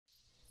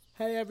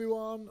Hey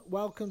everyone,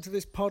 welcome to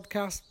this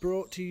podcast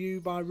brought to you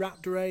by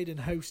Raptor Aid and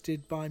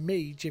hosted by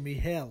me, Jimmy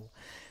Hill.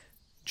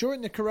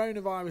 During the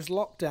coronavirus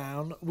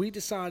lockdown, we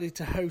decided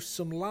to host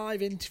some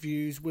live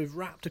interviews with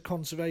raptor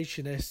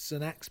conservationists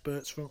and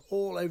experts from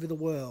all over the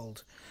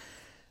world.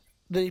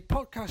 The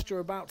podcast you're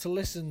about to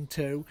listen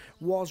to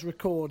was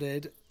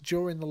recorded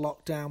during the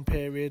lockdown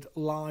period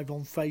live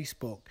on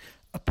Facebook.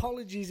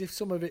 Apologies if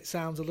some of it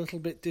sounds a little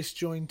bit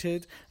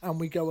disjointed and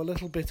we go a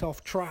little bit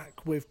off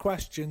track with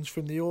questions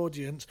from the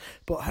audience,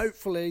 but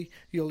hopefully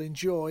you'll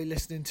enjoy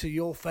listening to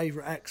your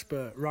favourite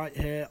expert right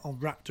here on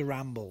Raptor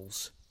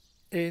Rambles.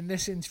 In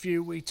this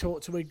interview, we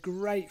talked to a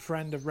great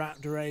friend of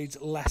Raptor Aid's,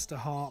 Lester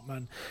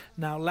Hartman.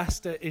 Now,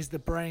 Lester is the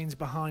brains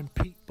behind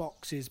Peat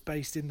Boxes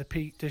based in the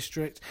Peat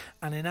District,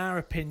 and in our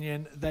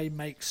opinion, they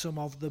make some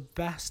of the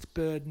best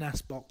bird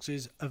nest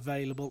boxes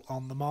available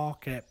on the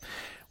market.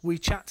 We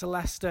chat to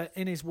Lester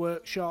in his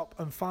workshop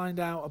and find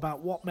out about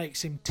what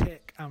makes him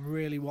tick and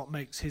really what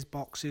makes his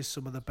boxes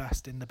some of the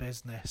best in the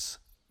business.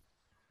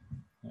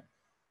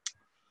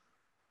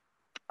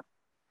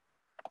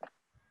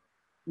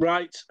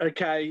 Right,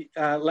 okay,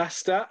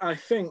 Lester, I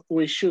think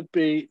we should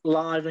be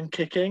live and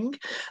kicking.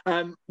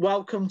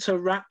 Welcome to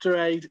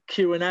Raptor Aid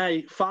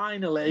Q&A.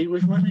 Finally,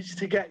 we've managed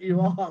to get you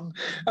on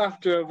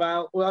after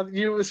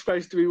you were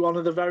supposed to be one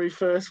of the very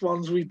first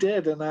ones we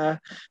did, and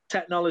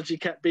technology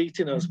kept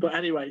beating us. But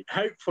anyway,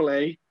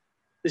 hopefully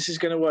this is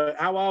going to work.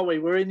 How are we?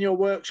 We're in your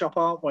workshop,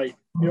 aren't we?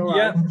 You're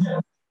right.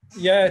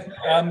 Yeah,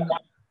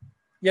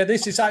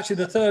 this is actually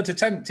the third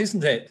attempt,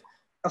 isn't it?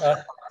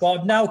 But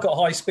I've now got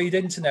high-speed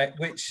internet,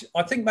 which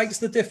I think makes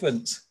the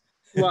difference.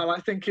 Well, I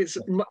think it's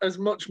as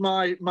much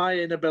my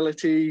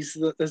inabilities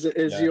as it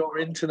is your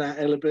internet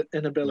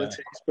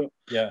inabilities. But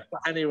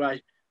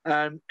anyway,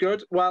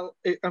 good. Well,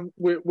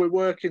 we're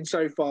working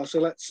so far, so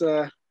let's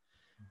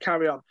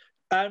carry on.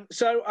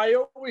 So I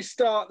always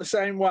start the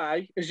same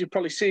way, as you've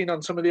probably seen on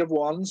some of the other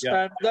ones.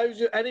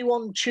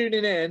 Anyone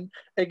tuning in,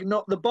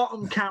 ignore the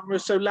bottom camera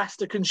so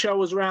Lester can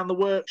show us around the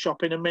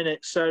workshop in a minute.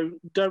 So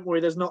don't worry,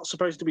 there's not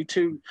supposed to be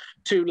two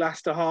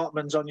Lester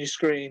Hartmans on your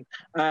screen.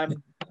 But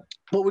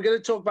we're going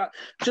to talk about.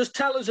 Just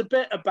tell us a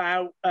bit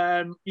about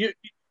you.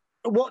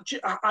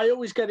 I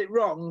always get it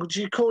wrong.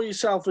 Do you call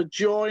yourself a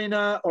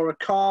joiner or a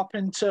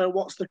carpenter?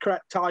 What's the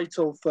correct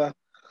title for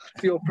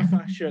your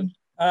profession?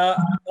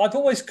 I've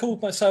always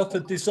called myself a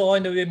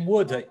designer in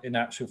wood, in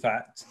actual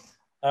fact.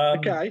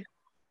 Okay.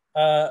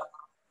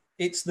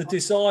 It's the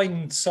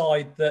design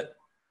side that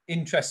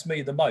interests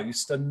me the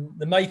most, and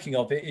the making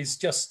of it is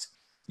just,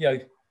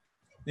 the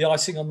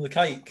icing on the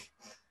cake.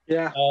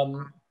 Yeah.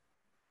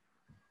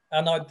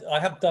 And I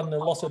have done a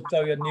lot of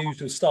very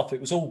unusual stuff. It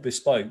was all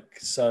bespoke,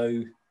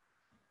 so...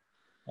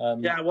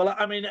 yeah, well,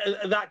 I mean,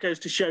 that goes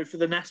to show for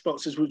the nest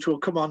boxes, which we'll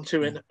come on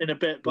to in a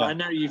bit. But I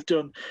know you've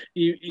done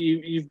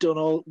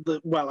all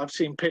the. Well, I've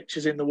seen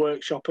pictures in the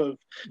workshop of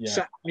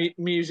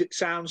music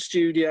sound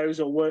studios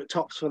or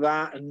worktops for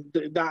that, and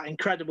that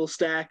incredible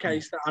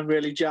staircase that I'm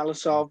really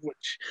jealous of.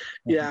 Which,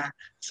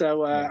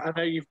 So I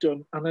know you've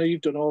done.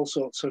 All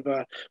sorts of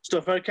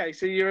stuff. Okay,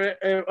 so you're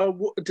a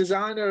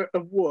designer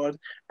of wood.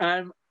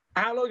 How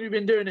long have you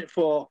been doing it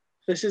for?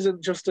 This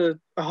isn't just a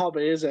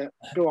hobby, is it?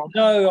 Go on.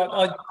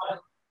 No,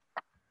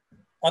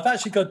 I've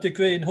actually got a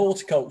degree in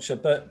horticulture,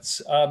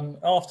 but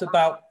after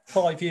about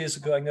 5 years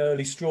of growing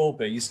early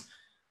strawberries,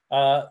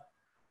 I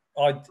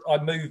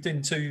moved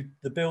into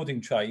the building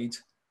trade.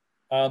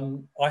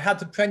 I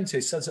had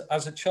apprenticed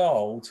as a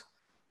child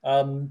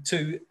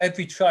to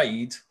every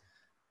trade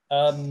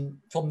from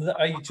the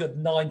age of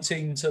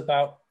 19 to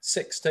about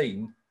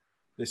 16.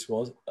 This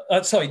was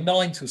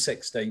 9 to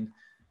 16,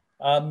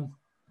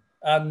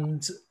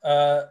 and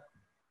I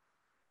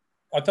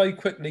very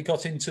quickly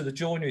got into the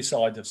joinery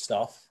side of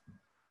stuff.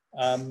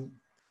 And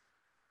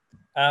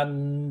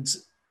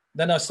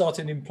then I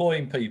started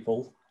employing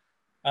people,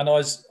 and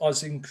I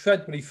was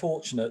incredibly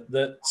fortunate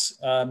that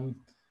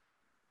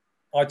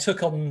I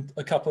took on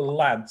a couple of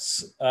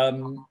lads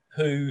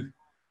who,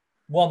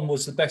 one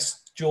was the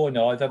best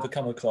joiner I've ever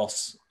come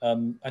across,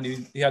 and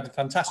he had a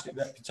fantastic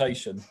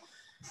reputation.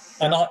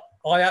 And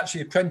I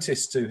actually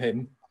apprenticed to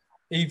him,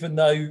 even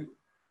though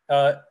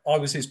I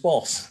was his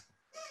boss.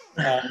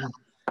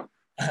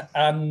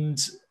 And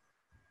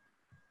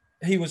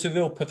he was a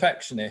real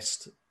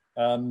perfectionist.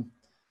 And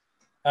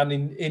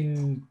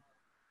in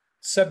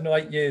 7 or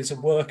 8 years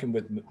of working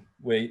with me,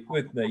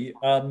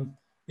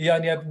 he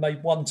only ever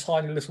made one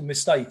tiny little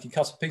mistake. He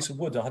cut a piece of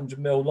wood 100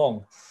 mil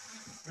long,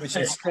 which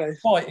is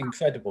quite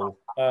incredible.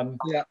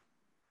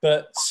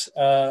 But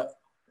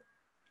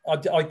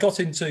I got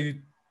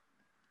into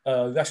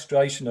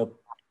restoration of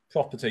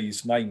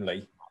properties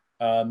mainly.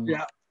 A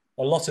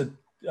lot of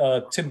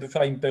timber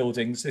frame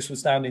buildings. This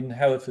was down in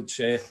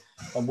Herefordshire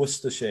and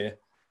Worcestershire.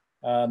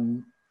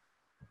 And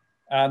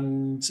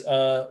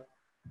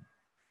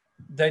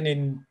then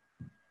in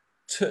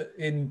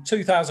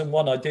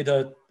 2001, I did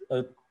a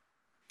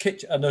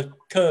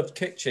curved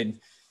kitchen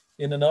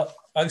in an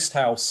oast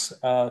house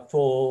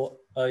for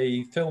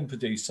a film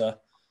producer,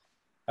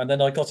 and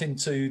then I got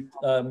into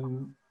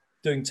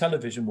doing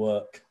television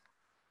work.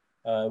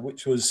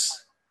 which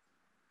was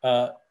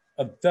a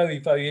very,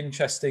 very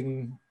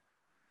interesting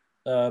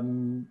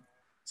 7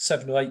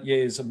 or 8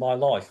 years of my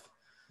life.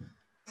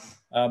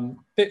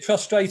 Bit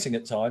frustrating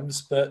at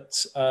times,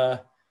 but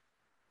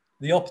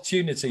the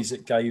opportunities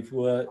it gave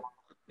were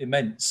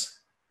immense.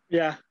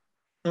 Yeah.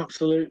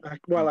 Absolutely.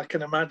 Well, I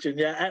can imagine.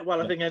 Yeah.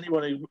 Well, I think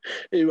anyone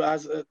who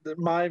has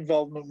my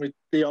involvement with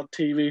the odd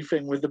TV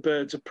thing with the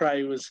Birds of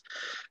Prey was,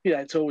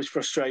 it's always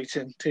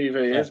frustrating.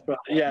 TV is, but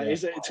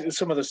it's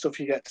some of the stuff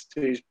you get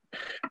to do is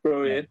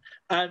brilliant.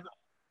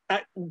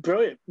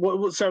 Brilliant.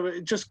 So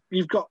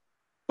you've got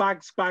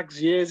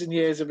bags, years and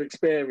years of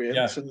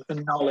experience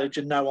and knowledge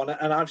and know on it,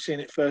 and I've seen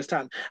it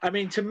firsthand. I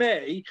mean, to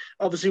me,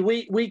 obviously,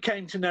 we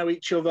came to know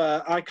each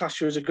other. I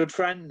class you as a good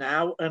friend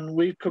now, and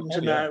we've come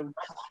to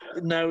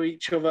know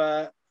each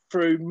other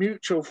through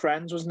mutual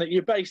friends. Wasn't it?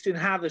 You're based in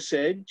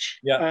Hathersage.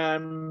 Yeah.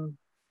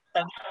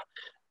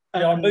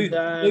 I moved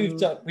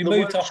up. We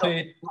moved up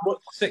here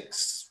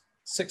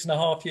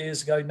 6.5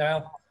 years ago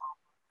now,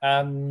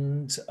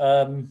 and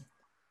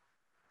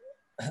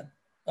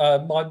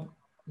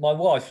my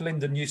wife,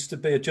 Lyndon, used to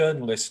be a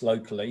journalist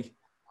locally,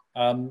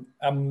 and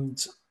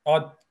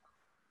I'd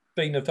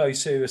been a very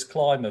serious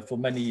climber for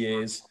many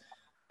years,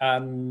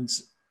 and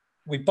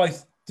we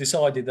both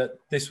decided that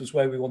this was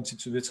where we wanted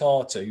to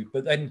retire to.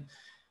 But then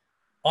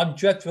I'm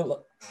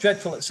dreadful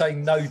at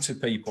saying no to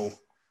people,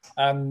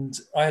 and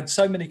I had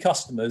so many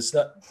customers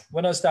that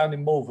when I was down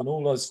in Malvern,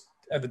 all I was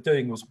ever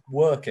doing was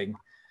working.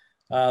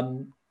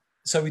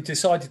 So we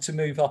decided to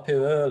move up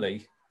here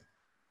early.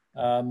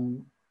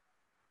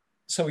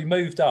 So we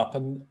moved up,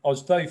 and I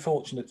was very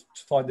fortunate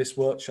to find this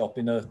workshop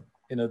in a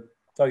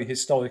very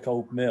historic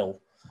old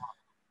mill.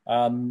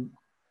 Then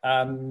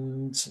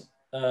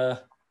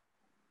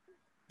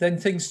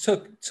things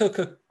took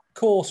a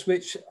course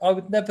which I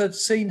would never have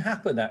seen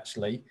happen,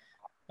 actually.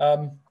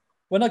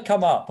 When I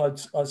come up, I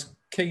was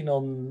keen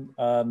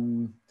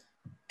on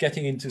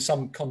getting into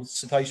some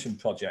conservation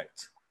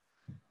project.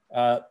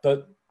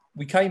 But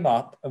we came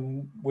up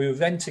and we were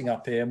renting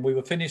up here, and we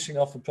were finishing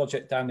off a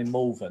project down in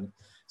Malvern.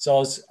 So I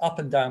was up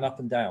and down, up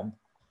and down.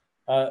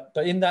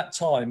 But in that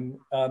time,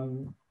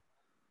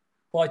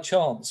 by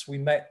chance, we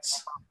met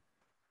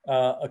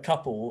a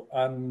couple,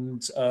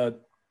 and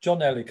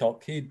John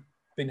Ellicock, he'd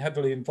been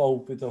heavily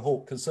involved with the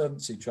Hawke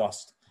Conservancy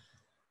Trust.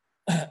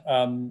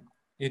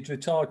 He'd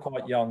retired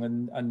quite young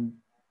and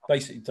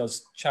basically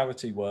does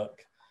charity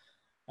work.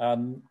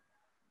 And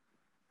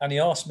he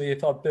asked me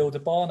if I'd build a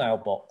barn owl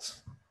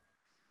box.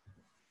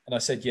 And I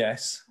said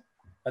yes.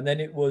 And then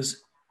it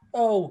was,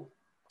 oh,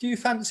 do you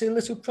fancy a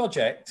little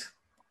project?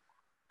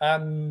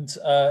 And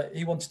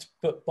he wanted to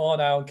put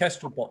barn owl and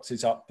kestrel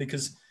boxes up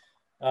because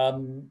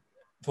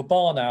for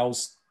barn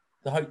owls,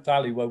 the Hope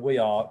Valley where we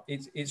are,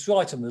 it's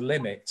right on the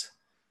limit.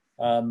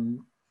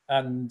 And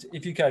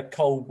if you get a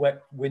cold,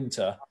 wet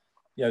winter,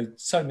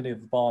 so many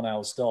of the barn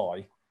owls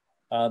die.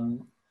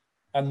 And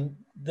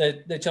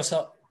they're just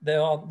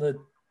there aren't the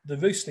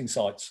roosting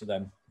sites for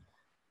them.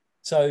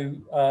 So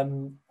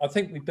I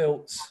think we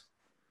built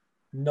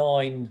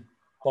 9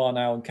 barn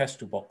owl and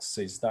kestrel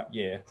boxes that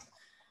year.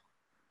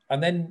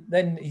 And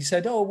then he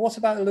said, oh, what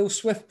about a little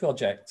Swift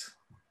project?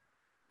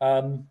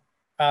 And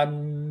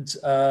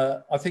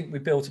I think we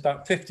built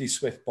about 50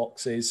 Swift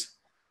boxes.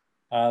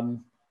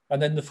 And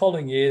then the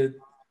following year,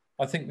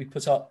 I think we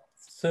put up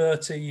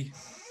 30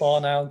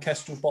 barn owl and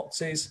kestrel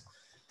boxes.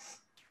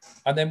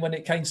 And then when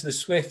it came to the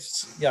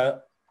Swifts,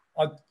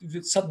 I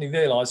suddenly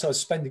realised I was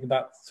spending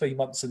about 3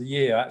 months of the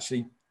year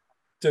actually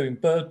doing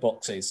bird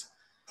boxes.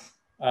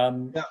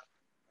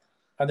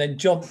 And then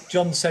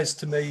John says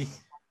to me,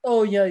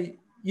 oh, yeah,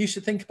 you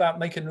should think about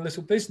making a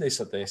little business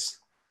of this.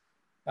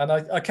 And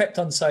I kept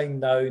on saying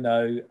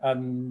no.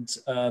 And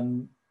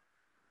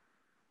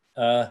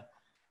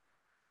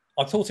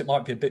I thought it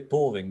might be a bit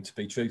boring, to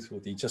be truthful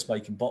with you, just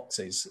making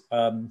boxes.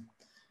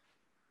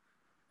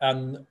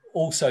 And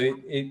also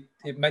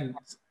it meant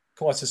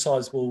quite a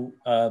sizable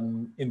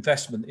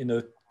investment in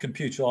a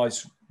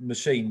computerized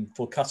machine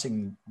for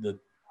cutting the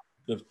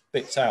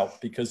bits out,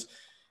 because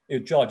it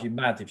would drive you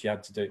mad if you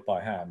had to do it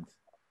by hand.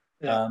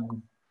 Yeah.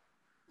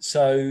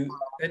 So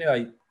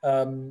anyway,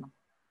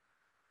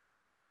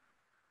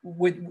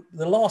 with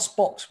the last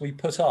box we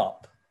put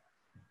up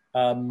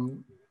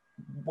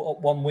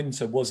one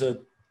winter was a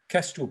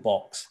kestrel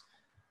box,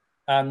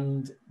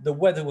 and the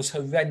weather was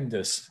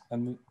horrendous,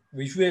 and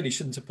we really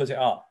shouldn't have put it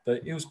up,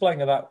 but it was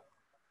blowing about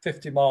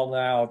 50 mile an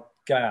hour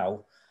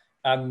gale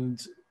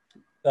and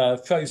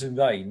frozen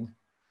rain.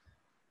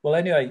 Well,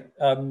 anyway,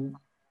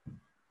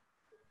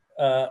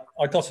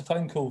 I got a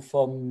phone call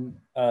from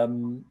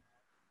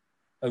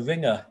a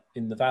ringer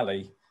in the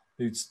valley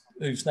who's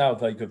now a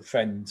very good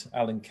friend,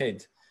 Alan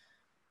Kidd.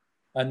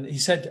 And he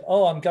said,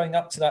 oh, I'm going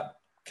up to that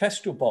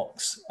kestrel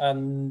box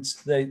and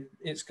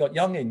it's got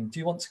young in. Do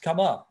you want to come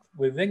up?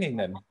 We're ringing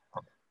them.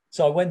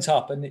 So I went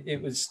up, and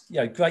it was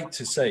great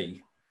to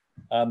see.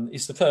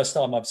 It's the first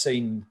time I've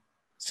seen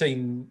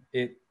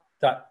it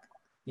that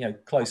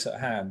close at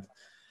hand.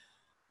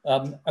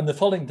 And the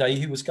following day,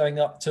 he was going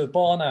up to a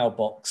barn owl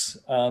box,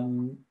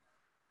 and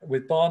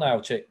with barn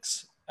owl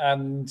chicks,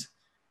 and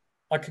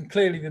I can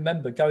clearly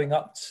remember going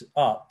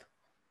up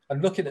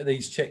and looking at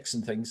these chicks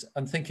and things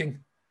and thinking,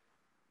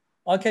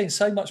 I gain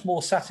so much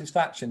more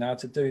satisfaction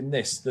out of doing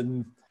this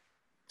than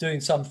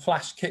doing some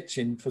flash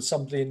kitchen for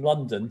somebody in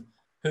London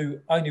who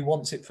only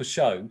wants it for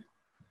show,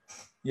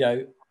 you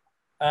know.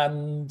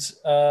 And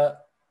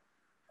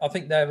I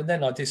think there and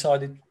then I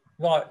decided,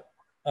 right,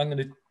 I'm going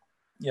to,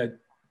 you know,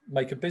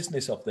 make a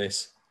business of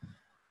this.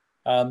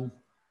 But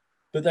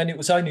then it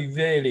was only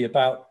really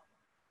about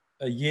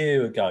a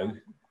year ago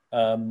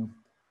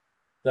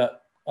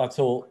that I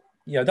thought,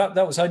 you know,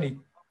 that was only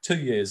 2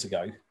 years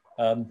ago.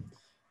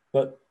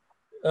 But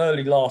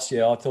early last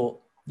year, I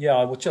thought, yeah,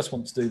 I would just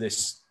want to do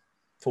this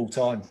full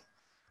time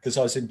because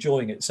I was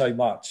enjoying it so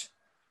much.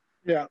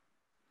 Yeah.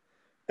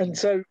 And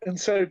so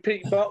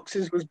Pete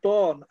Boxes was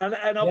born,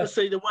 and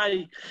obviously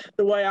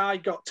the way I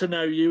got to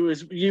know you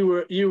is you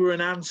were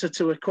an answer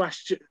to a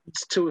question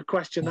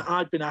that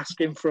I'd been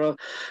asking for,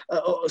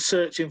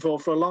 searching for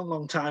a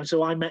long time.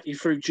 So I met you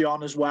through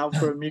John as well,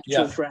 for a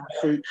mutual friend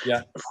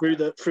through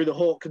the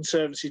Hawke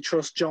Conservancy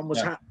Trust. John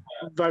was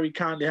very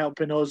kindly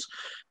helping us,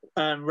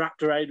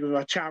 Raptor Aid, with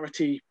our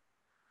charity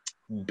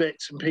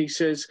bits and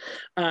pieces.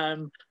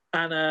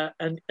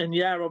 And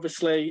yeah,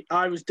 obviously,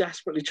 I was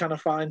desperately trying to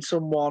find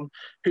someone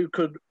who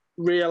could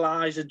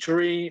realise a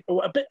dream,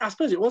 or a bit. I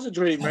suppose it was a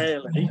dream,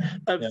 really,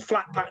 of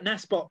flat pack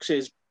nest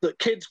boxes that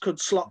kids could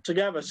slot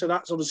together. So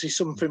that's obviously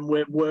something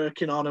we're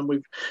working on,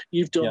 and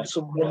you've done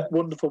some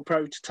wonderful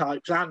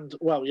prototypes, and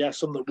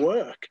some that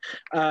work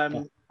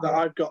that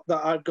I've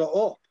got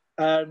up.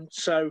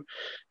 So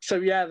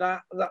yeah,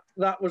 that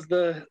was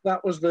the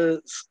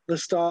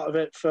start of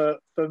it for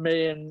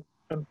me and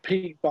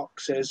Pete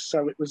Boxes.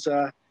 So it was.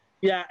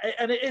 Yeah,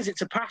 and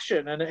it's a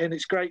passion, and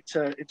it's great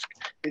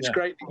it's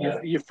great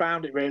that you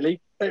found it, really.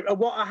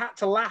 What I had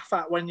to laugh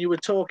at when you were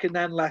talking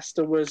then,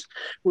 Lester, was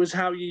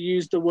how you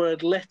used the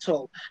word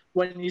little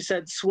when you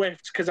said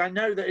Swift, because I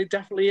know that it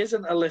definitely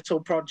isn't a little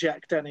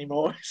project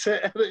anymore.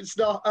 It's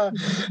not not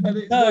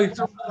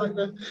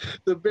like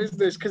the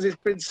business, because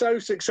it's been so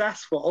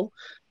successful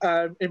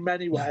in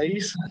many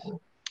ways.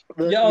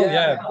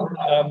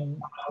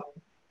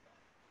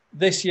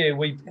 This year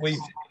we've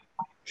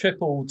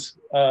tripled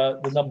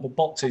the number of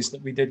boxes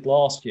that we did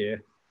last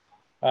year.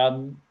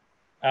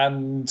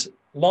 And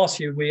last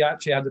year we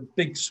actually had a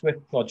big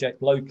Swift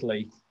project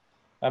locally,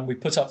 and we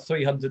put up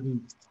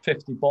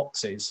 350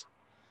 boxes.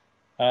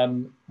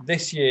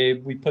 This year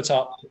we put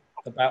up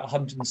about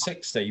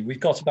 160. We've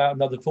got about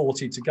another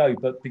 40 to go,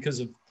 but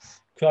because of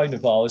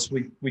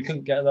coronavirus, we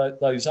couldn't get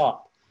those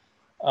up.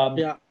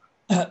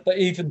 But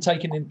even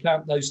taking into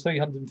account those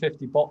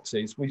 350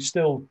 boxes, we've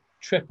still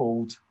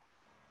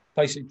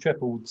basically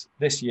tripled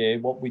this year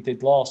what we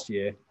did last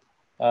year.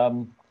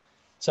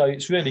 So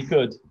it's really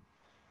good.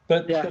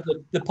 But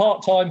the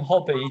part-time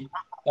hobby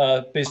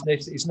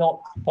business is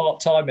not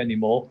part-time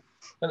anymore.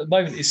 At the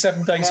moment, it's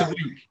 7 days a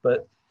week,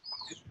 but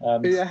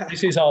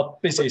this is our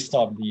busiest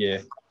time of the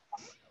year.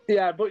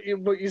 Yeah, but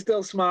you're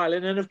still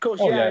smiling, and of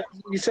course,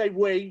 you say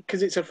we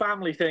because it's a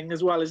family thing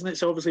as well, isn't it?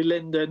 So obviously,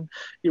 Lyndon,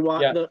 your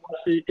wife, that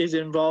is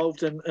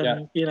involved, and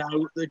you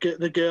know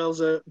the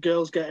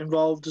girls get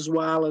involved as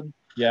well, and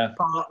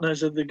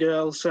partners of the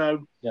girls.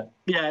 So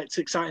it's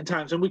exciting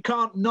times, and we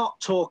can't not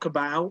talk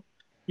about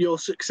your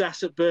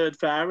success at Bird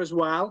Fair as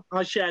well.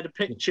 I shared a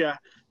picture,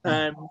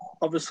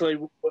 obviously,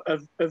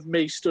 of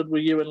me stood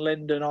with you and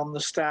Lyndon on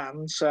the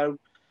stand. So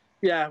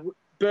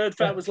Bird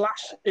Fair was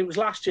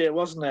last year,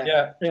 wasn't it?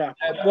 Yeah.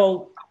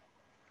 Well,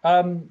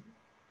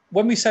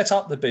 when we set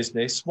up the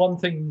business, one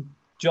thing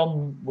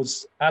John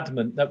was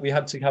adamant that we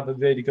had to have a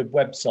really good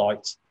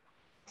website,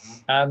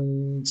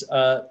 and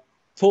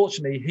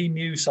fortunately, he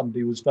knew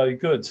somebody who was very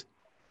good,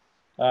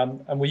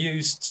 and we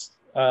used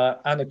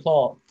Anna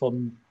Clark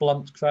from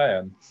Blunt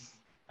Crayon,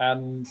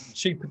 and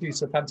she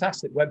produced a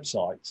fantastic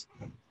website.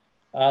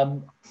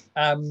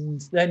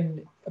 And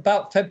then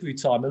about February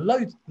time,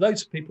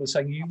 loads of people were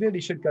saying you really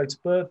should go to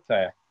Bird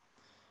Fair.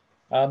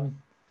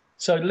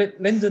 So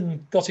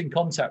Lyndon got in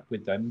contact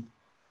with them,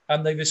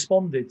 and they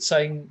responded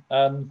saying,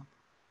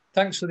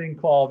 "Thanks for the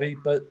inquiry,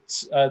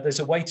 but there's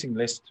a waiting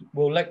list.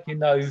 We'll let you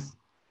know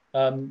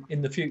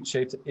in the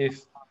future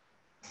if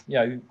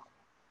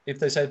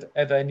there's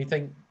ever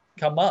anything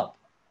come up."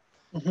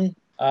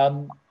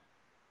 Mm-hmm.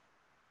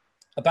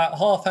 About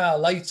half hour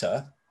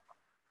later,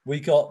 we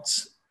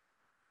got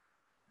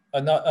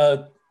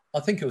I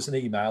think it was an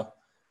email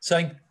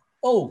saying,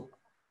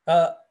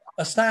 a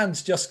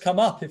stand's just come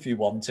up if you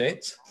want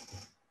it.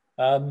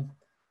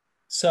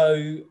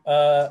 So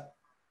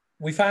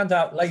we found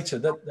out later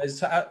that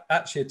there's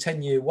actually a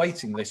 10-year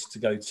waiting list to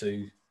go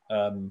to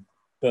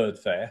Bird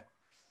Fair.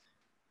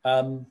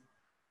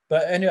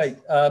 But anyway,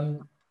 I've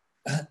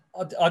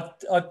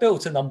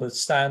built a number of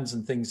stands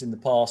and things in the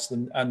past,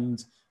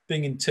 and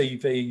being in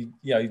TV,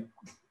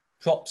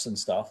 props and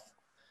stuff.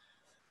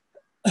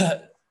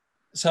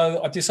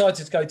 So I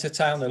decided to go to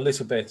town a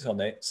little bit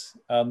on it,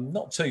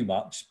 not too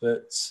much,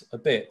 but a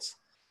bit.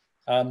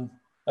 And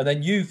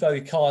then you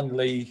very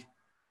kindly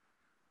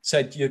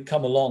said you'd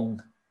come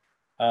along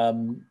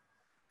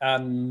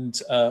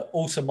and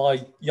also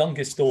my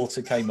youngest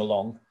daughter came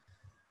along.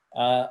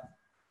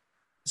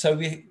 So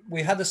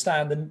we had a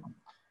stand, and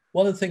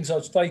one of the things I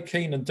was very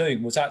keen on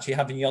doing was actually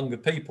having younger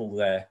people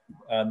there.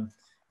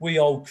 We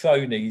old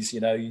cronies,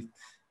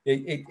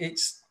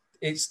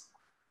 it's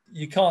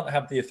you can't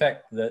have the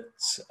effect that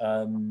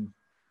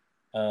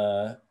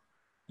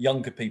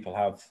younger people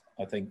have,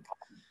 I think.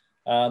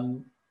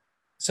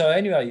 So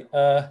anyway,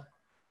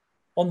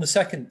 on the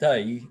second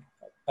day,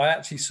 I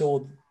actually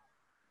saw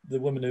the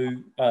woman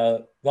who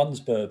runs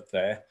Bird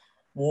Fair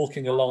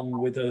walking along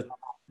with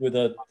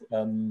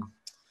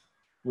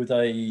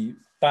a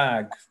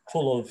bag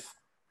full of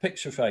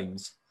picture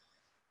frames,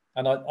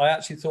 and I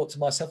actually thought to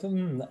myself,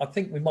 I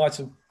think we might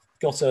have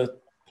got a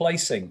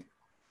placing.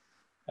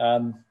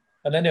 And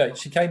anyway,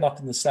 she came up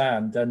in the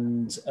stand,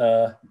 and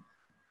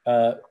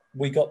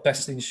we got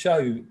best in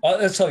show.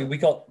 We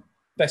got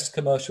best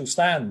commercial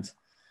stand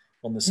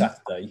on the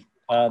Saturday,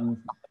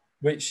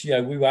 which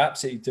we were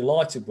absolutely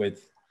delighted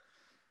with.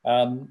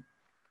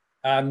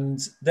 And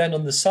then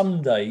on the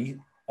Sunday,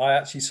 I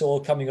actually saw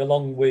coming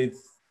along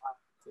with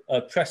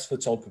a press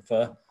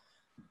photographer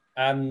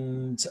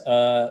and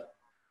the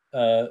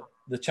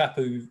chap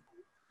who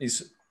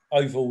is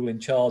overall in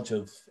charge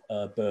of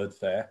Bird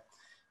Fair,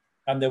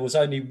 and there was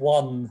only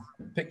one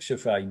picture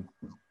frame,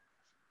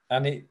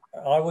 and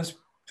I was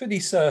pretty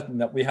certain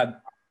that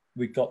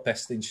we got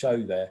best in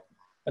show there,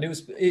 and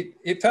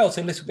it felt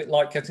a little bit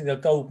like getting a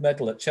gold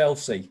medal at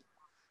Chelsea.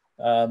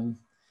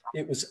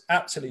 It was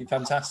absolutely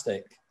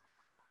fantastic.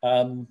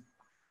 And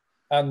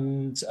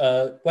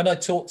when I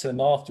talked to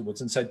them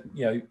afterwards and said,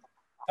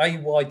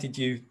 why did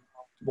you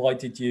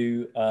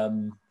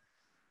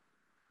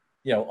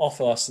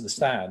offer us the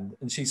stand?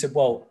 And she said,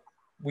 well,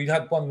 we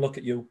had one look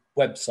at your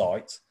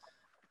website,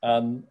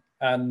 and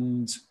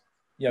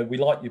we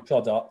like your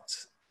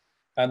product,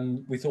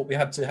 and we thought we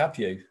had to have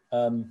you.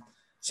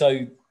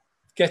 So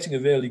getting a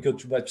really good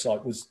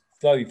website was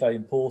very, very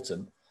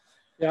important.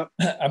 Yeah.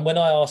 And when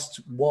I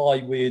asked why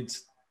we'd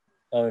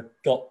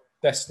got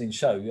best in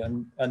show,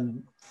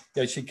 and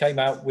she came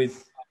out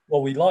with,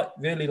 well, we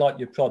really like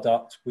your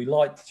product, we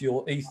liked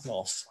your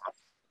ethos,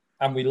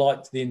 and we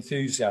liked the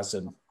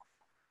enthusiasm.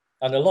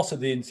 And a lot of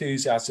the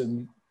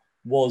enthusiasm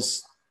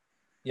was,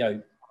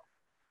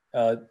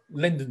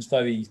 Lyndon's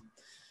very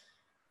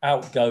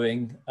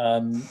outgoing,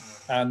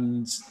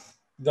 and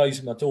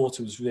Rosie, my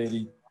daughter, was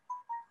really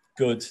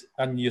good,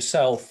 and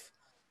yourself,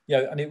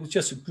 and it was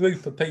just a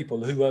group of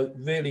people who were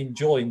really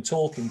enjoying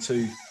talking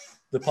to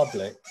the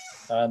public.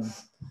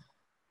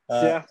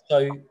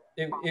 So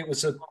it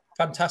was a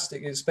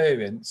fantastic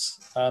experience.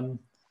 And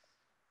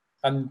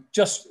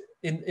just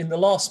in the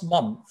last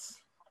month,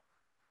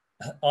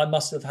 I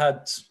must have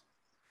had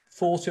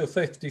 40 or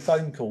 50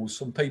 phone calls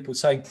from people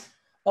saying,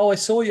 oh, I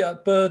saw you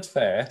at Bird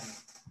Fair.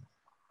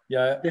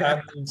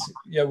 And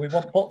we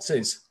want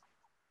boxes.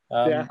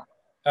 And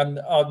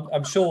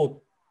I'm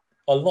sure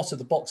a lot of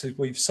the boxes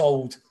we've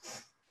sold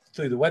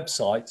through the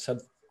website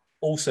have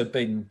also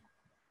been,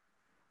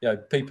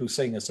 people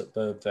seeing us at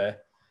Bird Fair.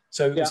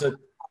 So it was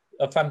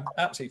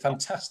absolutely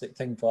fantastic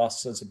thing for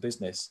us as a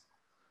business.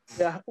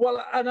 Yeah,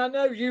 well, and I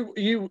know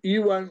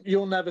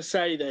you'll never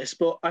say this,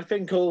 but I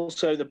think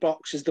also the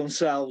boxes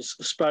themselves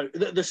spoke.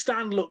 The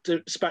stand looked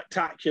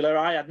spectacular.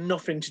 I had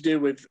nothing to do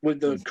with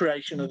the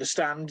creation of the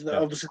stand.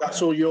 Obviously,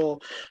 that's all your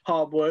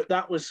hard work.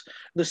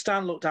 The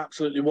stand looked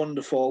absolutely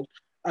wonderful.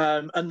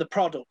 And the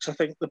products, I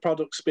think the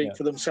products speak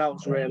for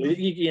themselves, really.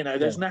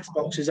 There's nest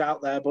boxes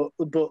out there, but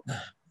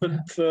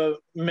for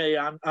me,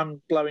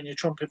 I'm blowing your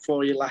trumpet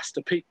for you,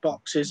 Lester. Peak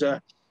boxes are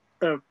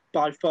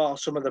by far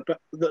some of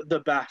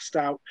the best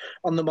out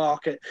on the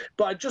market.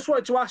 But I just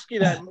wanted to ask you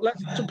then,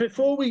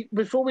 before we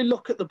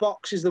look at the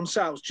boxes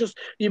themselves,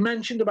 you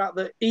mentioned about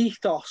the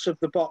ethos of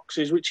the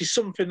boxes, which is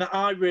something that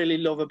I really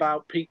love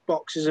about Peak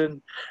Boxes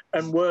and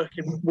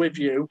working with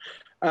you.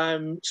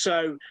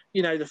 So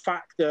the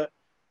fact that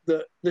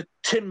the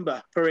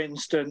timber, for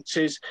instance,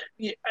 and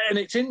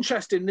it's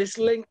interesting, this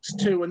links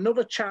to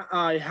another chat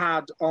I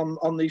had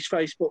on these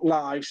Facebook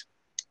Lives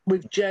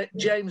with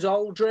James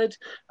Aldred,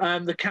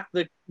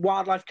 the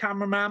wildlife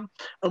cameraman,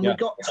 and we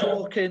got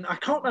talking. I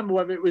can't remember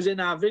whether it was in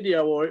our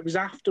video or it was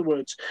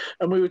afterwards,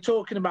 and we were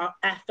talking about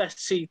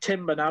FSC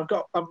timber. Now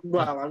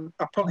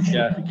I probably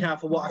should be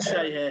careful what I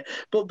say here,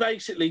 but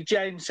basically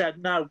James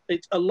said no,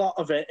 it's a lot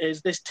of it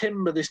is this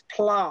timber, this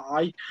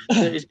ply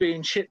that is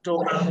being shipped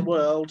all around the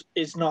world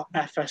is not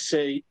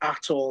FSC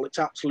at all. It's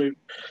absolute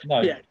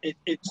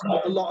it's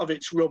a lot of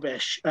it's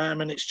rubbish,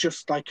 and it's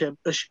just like a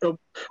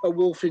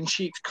wolf in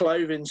sheep's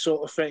clothing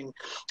sort of thing.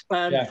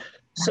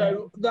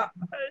 So that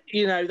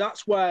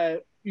that's where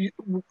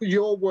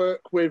your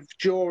work with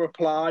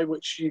DuraPly,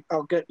 which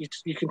I'll get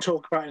you can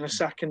talk about in a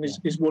second,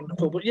 is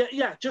wonderful. But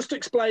just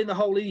explain the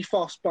whole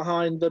ethos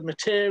behind the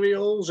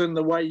materials and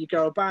the way you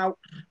go about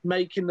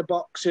making the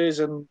boxes,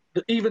 and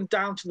even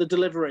down to the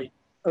delivery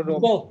of them.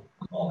 Well,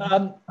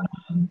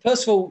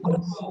 first of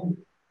all,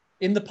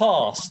 in the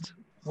past,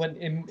 when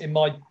in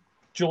my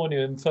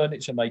joinery and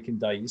furniture making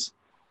days,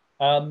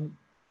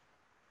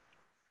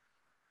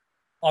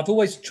 I've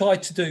always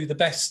tried to do the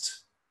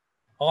best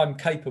I'm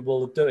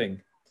capable of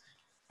doing.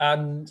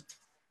 And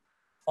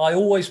I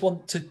always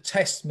want to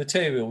test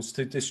materials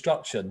to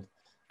destruction,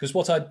 because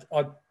what I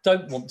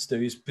don't want to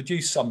do is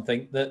produce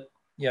something that,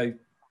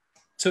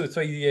 2 or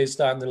 3 years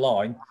down the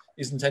line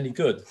isn't any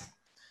good.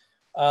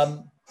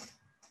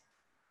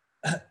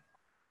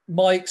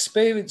 My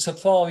experience of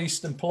Far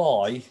Eastern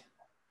ply,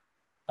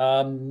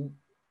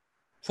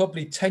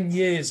 probably 10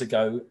 years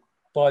ago,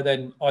 by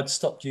then I'd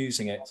stopped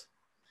using it.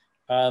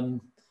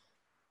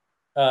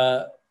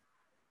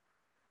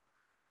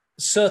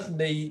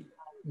 Certainly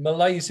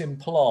Malaysian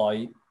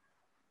ply,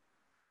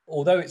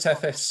 although it's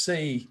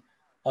FSC,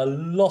 a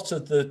lot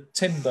of the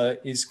timber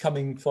is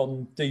coming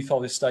from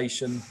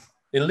deforestation,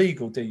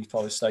 illegal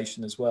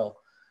deforestation as well.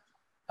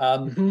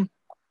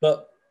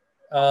 But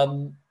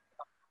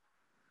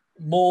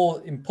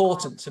more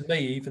important to me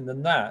even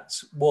than that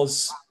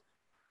was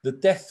the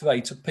death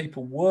rate of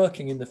people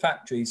working in the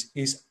factories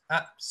is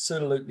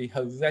absolutely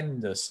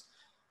horrendous.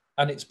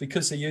 And it's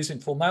because they're using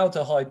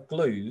formaldehyde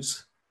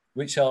glues,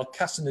 which are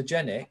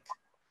carcinogenic,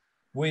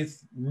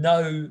 with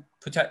no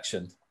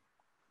protection.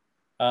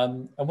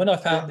 And when I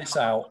found this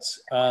out,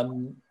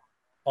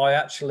 I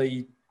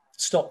actually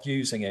stopped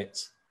using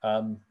it.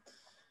 And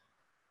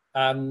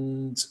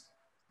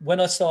when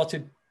I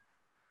started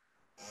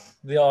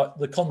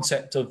the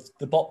concept of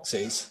the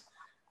boxes,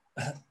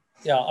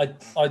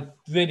 I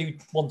really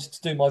wanted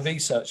to do my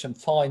research and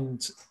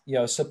find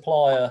a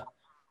supplier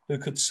who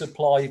could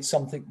supply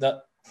something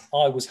that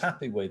I was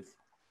happy with.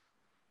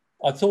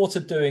 I thought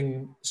of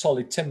doing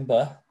solid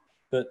timber,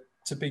 but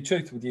to be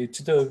truthful with you,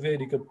 to do a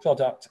really good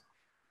product,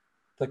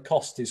 the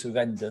cost is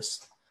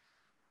horrendous,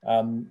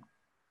 and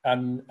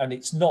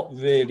it's not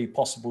really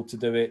possible to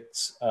do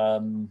it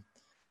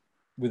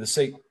with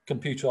a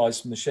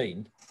computerized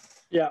machine.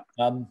 Yeah.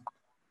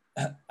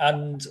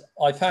 And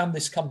I found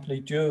this company,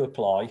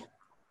 Duraply.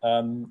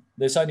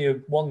 There's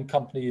only one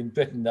company in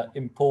Britain that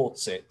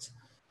imports it,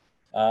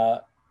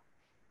 but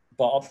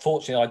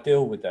unfortunately I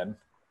deal with them.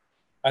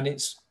 And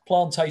it's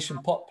Plantation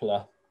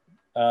Poplar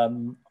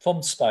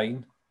from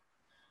Spain.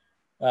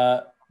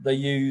 They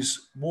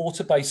use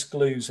water-based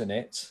glues in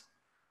it.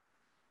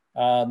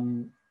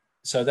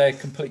 So they're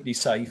completely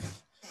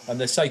safe, and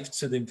they're safe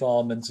to the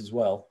environment as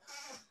well.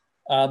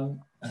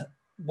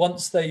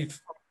 Once they've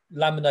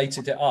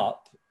laminated it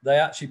up, they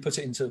actually put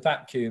it into a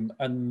vacuum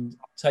and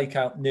take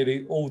out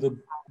nearly all the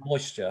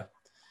moisture.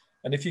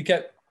 And if you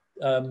get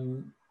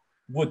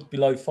wood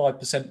below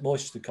 5%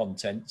 moisture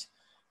content,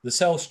 the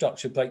cell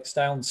structure breaks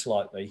down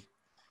slightly,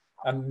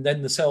 and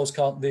then the cells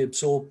can't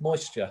reabsorb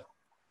moisture.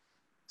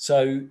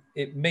 So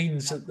it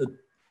means that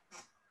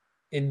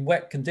in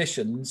wet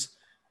conditions,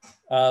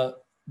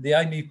 the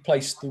only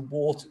place the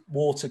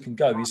water can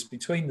go is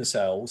between the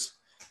cells,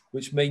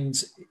 which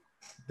means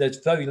there's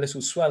very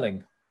little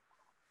swelling.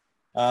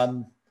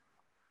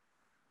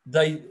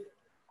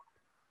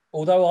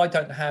 Although I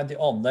don't hand it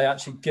on, they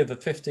actually give a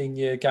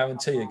 15-year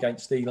guarantee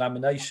against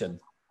delamination.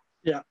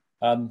 Yeah.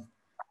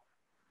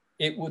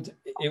 It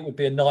would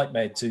be a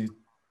nightmare to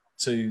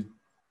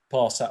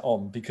pass that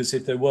on, because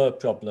if there were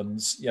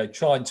problems,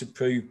 trying to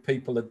prove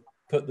people had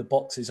put the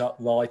boxes up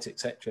right,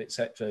 etc.,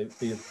 it'd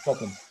be a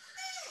problem.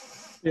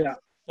 Yeah.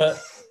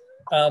 But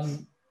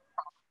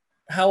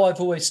how I've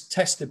always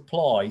tested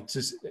ply,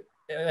 to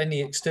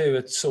any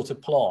exterior sort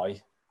of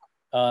ply,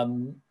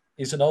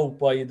 is an old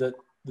way that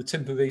the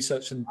Timber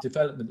Research and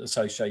Development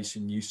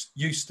Association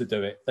used to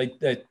do it.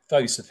 They're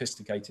very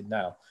sophisticated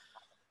now.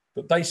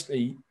 But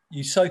basically,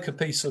 you soak a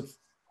piece of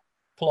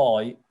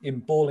ply in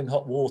boiling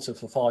hot water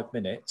for 5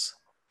 minutes.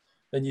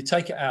 Then you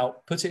take it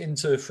out, put it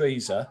into a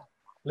freezer,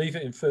 leave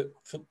it in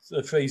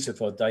the freezer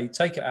for a day,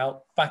 take it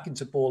out, back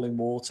into boiling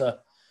water,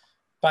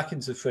 back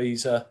into the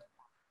freezer,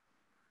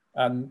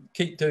 and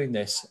keep doing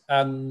this.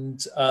 And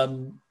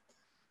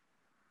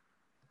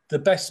the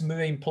best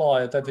marine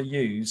ply I've ever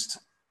used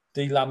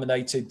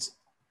delaminated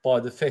by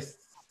the 5th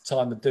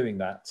time of doing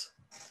that.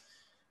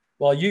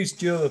 Well, I used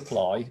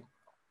Duraply.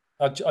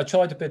 I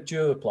tried a bit of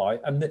Duraply,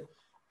 and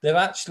they're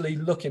actually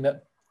looking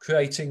at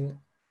creating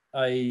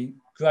a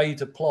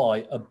grade of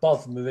ply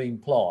above marine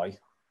ply,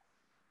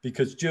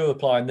 because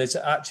Duraply, and there's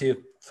actually a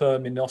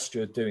firm in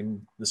Austria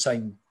doing the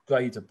same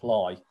grade of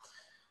ply.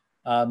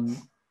 So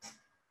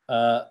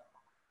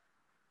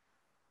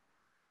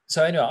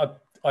anyway,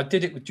 I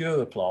did it with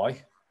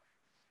Duraply,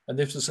 and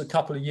this was a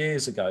couple of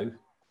years ago,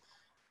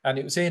 and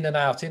it was in and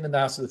out of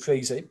the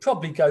freezer. It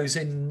probably goes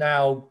in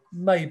now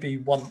maybe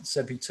once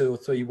every 2 or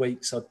 3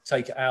 weeks. I'd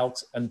take it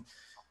out and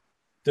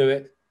do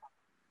it.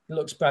 It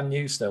looks brand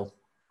new still,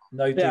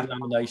 no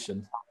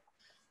delamination.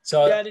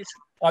 So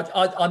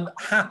I'm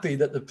happy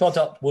that the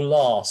product will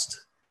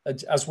last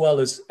as well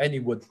as any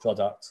wood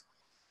product.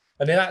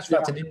 And in actual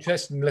fact, an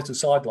interesting little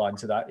sideline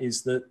to that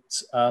is that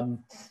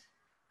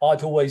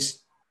I've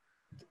always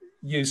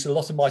used a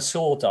lot of my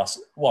sawdust,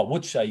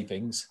 wood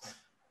shavings,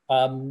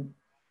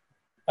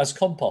 as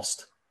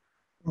compost.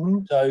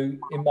 Mm-hmm. So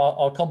in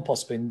our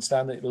compost bins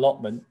down at the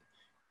allotment,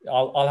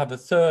 I'll have a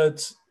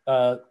third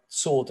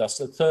sawdust,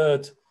 a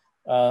third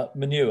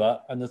manure,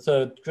 and the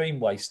third green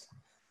waste.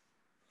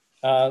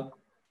 The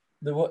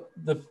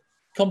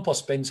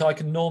compost bins, I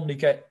can normally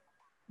get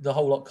the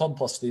whole lot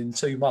composted in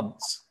 2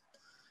 months.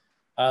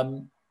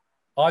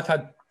 I've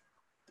had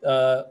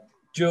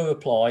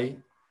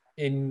Duraply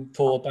in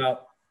for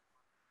about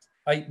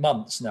 8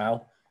 months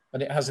now,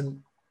 and it hasn't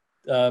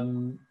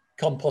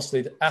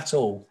composted at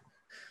all,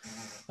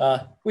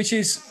 which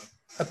is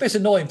a bit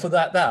annoying for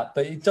that,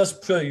 but it does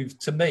prove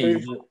to me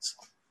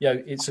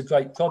that it's a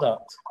great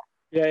product.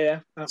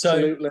 Yeah,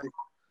 absolutely.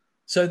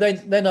 So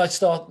then I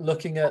start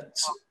looking at.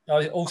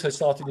 I also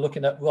started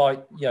looking at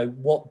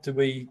what do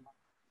we,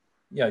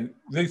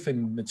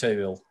 roofing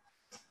material,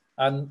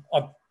 and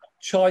I've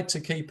tried to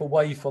keep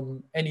away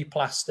from any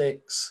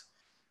plastics,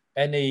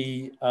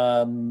 any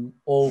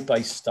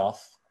oil-based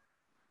stuff,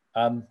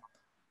 and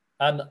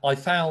I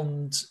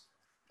found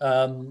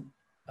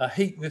a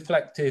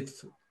heat-reflective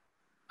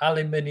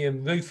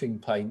aluminium roofing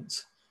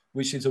paint,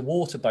 which is a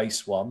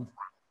water-based one,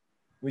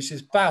 which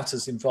is about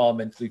as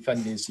environmentally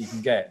friendly as you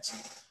can get.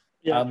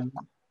 Yeah.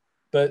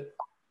 But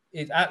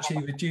it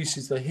actually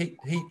reduces the heat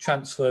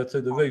transfer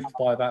through the roof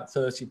by about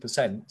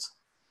 30%.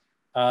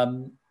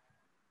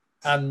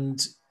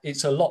 And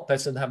it's a lot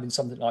better than having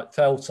something like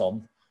felt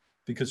on,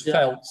 because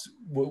felt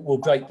will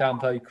break down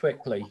very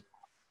quickly.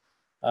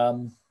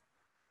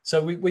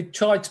 So we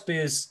tried to be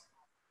as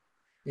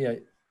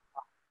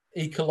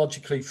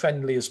ecologically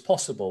friendly as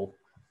possible.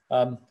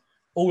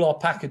 All our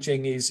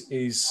packaging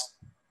is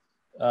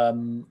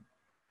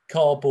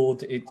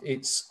cardboard.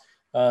 It's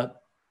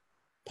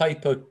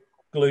paper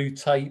glue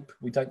tape.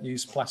 We don't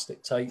use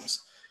plastic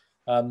tapes.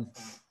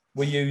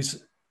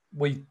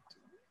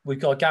 We've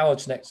got a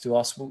garage next to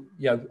us.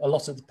 A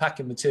lot of the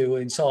packing material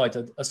inside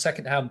are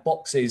second-hand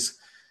boxes,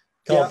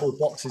 cardboard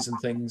boxes and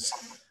things.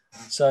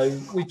 So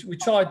we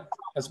tried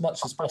as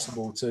much as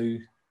possible to,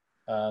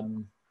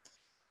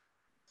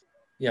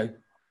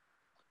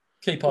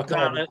 keep our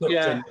carbon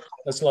footprint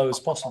as low as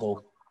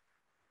possible.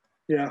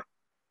 Yeah.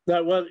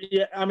 No, well,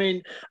 yeah. I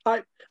mean,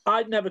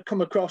 I'd never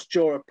come across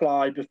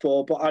Duraply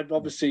before, but I've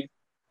obviously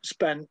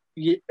spent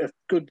a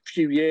good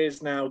few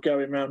years now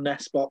going around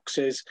nest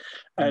boxes,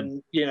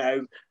 and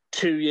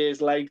 2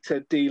 years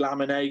later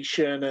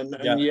delamination, and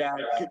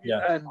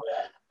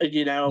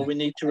we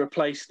need to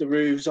replace the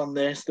roofs on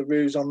this, the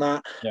roofs on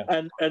that,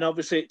 and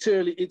obviously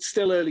it's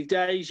still early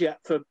days yet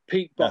for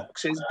peak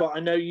boxes, but I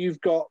know you've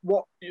got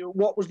what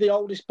was the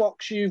oldest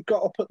box you've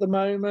got up at the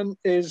moment?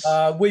 Is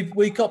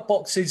we've got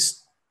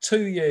boxes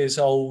 2 years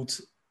old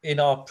in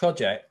our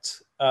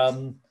project,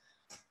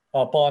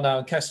 our Barnow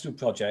and Kestrel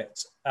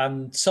project,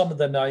 and some of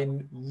them are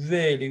in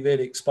really,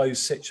 really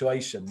exposed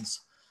situations.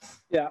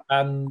 Yeah.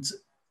 And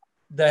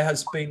there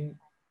has been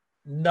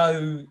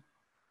no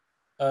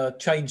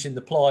change in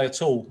the ply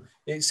at all,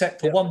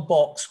 except for one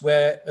box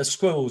where a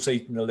squirrel's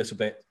eaten a little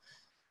bit.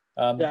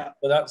 But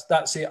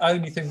that's the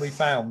only thing we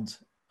found.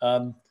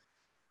 And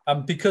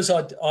because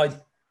I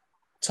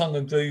tongue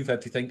and groove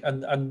everything,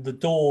 and the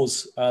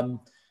doors are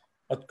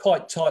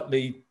quite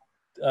tightly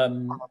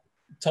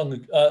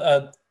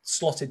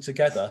slotted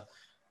together,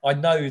 I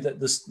know that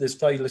there's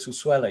very little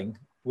swelling,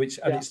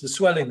 and it's the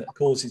swelling that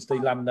causes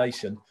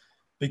delamination,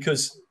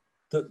 because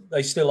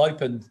they still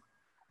open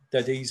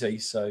dead easy.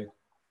 So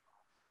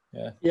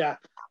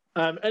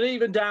and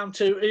even down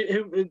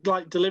to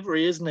like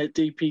delivery, isn't it?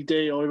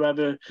 DPD or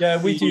whoever.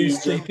 Yeah, we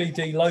use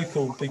DPD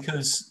local,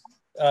 because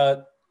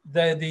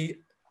they're the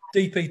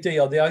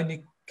DPD are the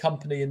only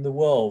company in the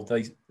world,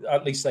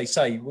 at least they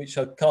say, which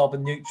are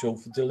carbon neutral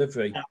for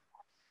delivery.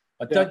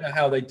 I don't know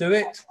how they do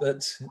it,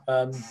 but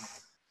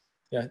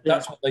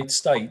that's what they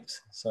state.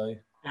 So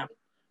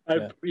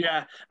I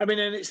mean,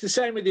 and it's the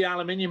same with the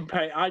aluminium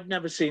paint. I'd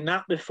never seen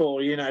that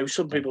before.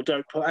 Some people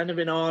don't put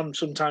anything on.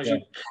 Sometimes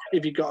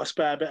if you've got a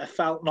spare bit of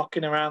felt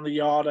knocking around the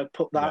yard, I'd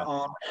put that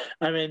on.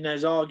 I mean,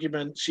 there's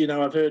arguments,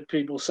 I've heard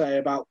people say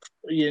about,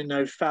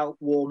 felt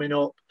warming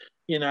up,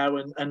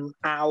 and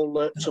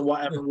owlets or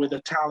whatever with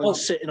a talon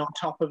sitting on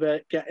top of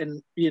it,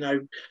 getting,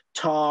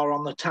 tar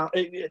on the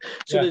talon.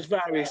 So there's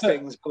various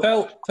things.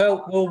 Felt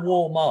will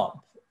warm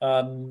up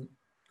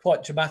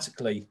quite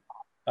dramatically.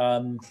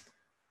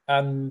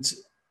 And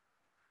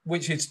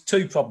which is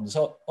two problems.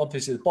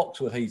 Obviously, the box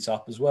will heat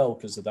up as well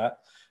because of that,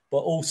 but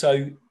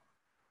also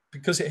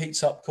because it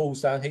heats up,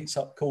 cools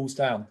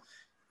down,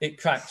 it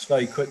cracks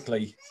very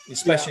quickly,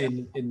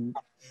 especially in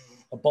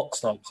a box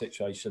type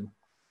situation.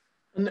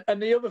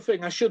 And the other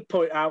thing I should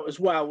point out as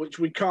well, which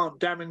we can't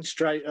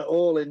demonstrate at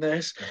all in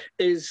this,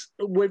 is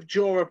with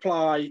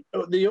Duraply,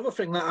 the other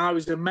thing that I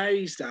was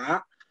amazed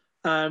at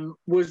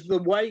was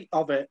the weight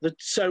of it.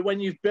 So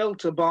when you've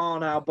built a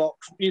Barnow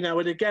box, and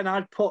again,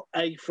 I put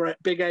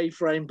big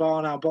A-frame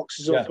Barnow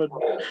boxes up, and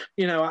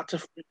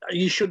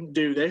you shouldn't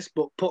do this,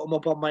 but put them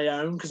up on my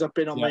own, because I've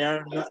been on my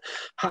own. And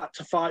had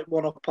to fight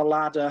one up a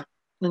ladder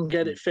and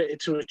get it fitted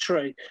to a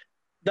tree.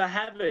 They're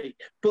heavy,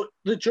 but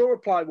the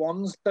Duraply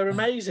ones, they're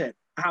amazing.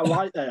 How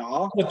light they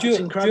are. Well, it's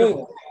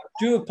incredible.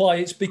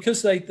 Duraply, it's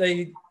because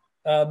they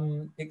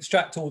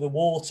extract all the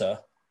water,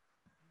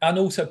 and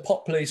also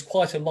Poplar is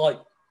quite a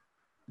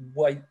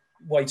lightweight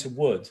weight of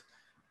wood,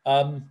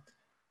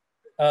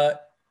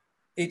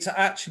 it's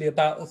actually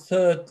about a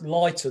third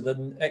lighter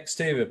than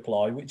exterior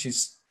ply, which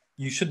is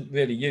you shouldn't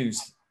really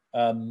use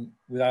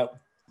without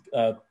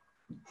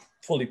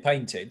fully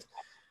painted.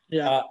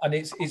 Yeah. And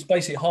it's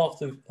basically half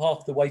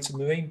the weight of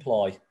marine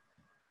ply,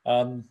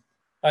 and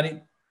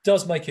it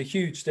does make a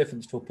huge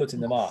difference for putting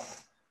them up.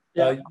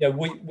 Yeah.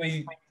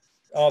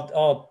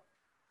 Our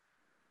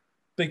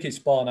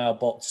biggest barn owl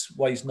box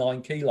weighs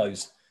 9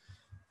 kilos,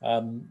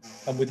 and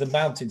with the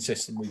mounting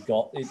system we've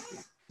got,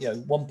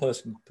 one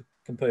person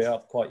can put it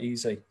up quite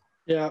easy.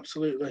 Yeah,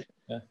 absolutely.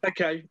 Yeah.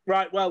 Okay,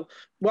 right. Well,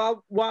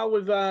 while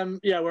we've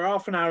we're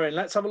half an hour in.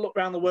 Let's have a look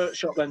around the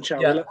workshop then, shall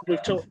we?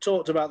 We've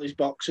talked about these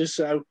boxes,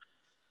 so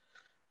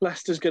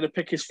Lester's going to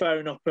pick his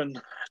phone up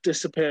and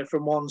disappear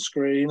from one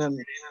screen, and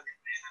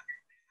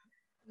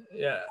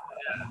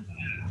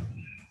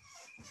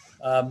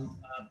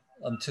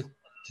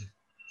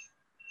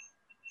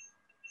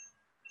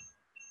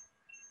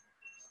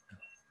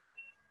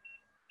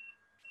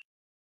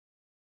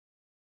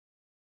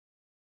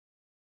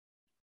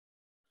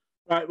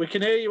right, we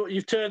can hear you.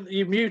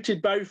 You've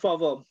muted both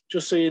of them,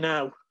 just so you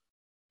know.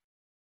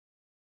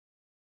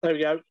 There we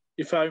go.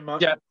 Your phone,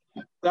 Mike. Yeah.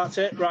 That's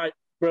it. Right.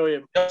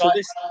 Brilliant. Right. So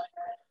this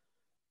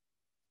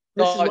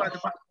is where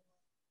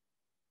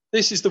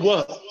this is the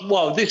work.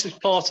 Well, this is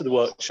part of the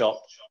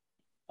workshop.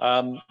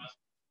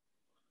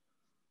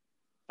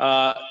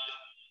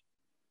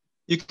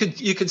 You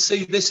can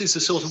see this is the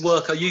sort of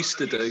work I used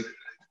to do.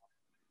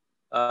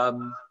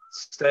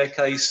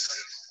 Staircase,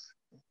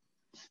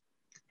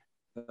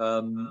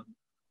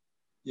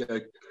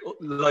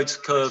 loads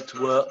of curved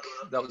work.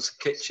 That was the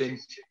kitchen.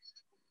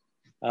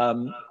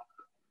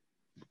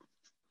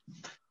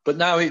 But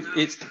now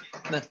it's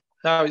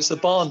the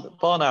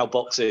barn owl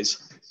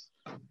boxes.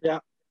 Yeah.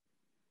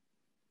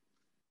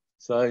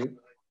 So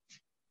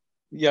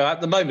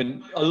at the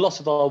moment, a lot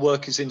of our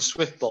work is in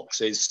Swift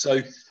boxes.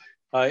 So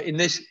in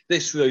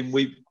this room,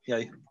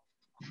 you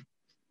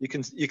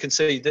can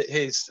see that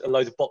here's a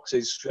load of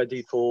boxes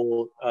ready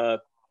for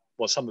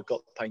some have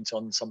got paint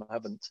on, some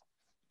haven't.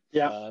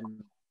 Yeah.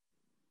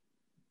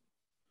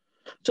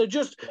 So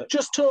just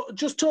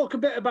talk a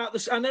bit about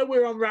this. I know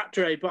we're on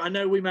Raptor 8, but I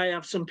know we may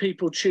have some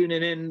people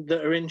tuning in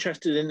that are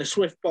interested in the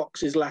Swift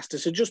boxes, Lester.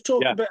 So just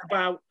talk a bit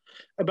about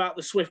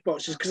the Swift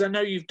boxes, because I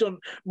know you've done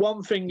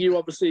one thing you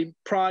obviously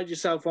pride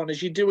yourself on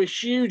is you do a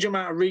huge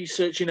amount of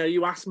research.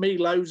 You ask me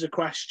loads of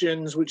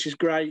questions, which is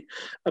great,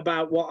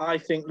 about what I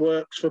think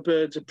works for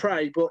birds of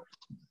prey. But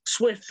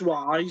Swift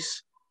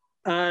wise,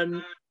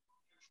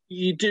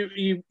 you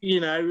do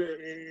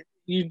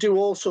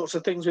all sorts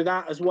of things with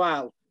that as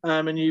well.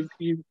 And you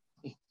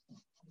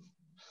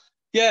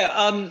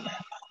I'm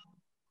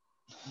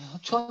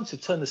trying to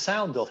turn the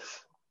sound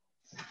off.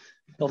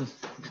 One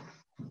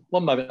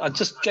moment, I'm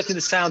just getting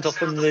the sound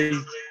off on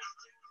the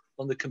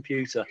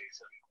computer.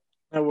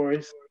 No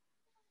worries.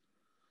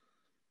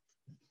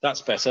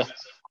 That's better.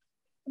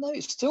 No,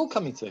 it's still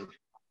coming through.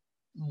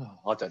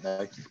 I don't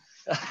know.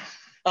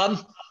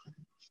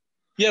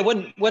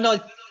 When I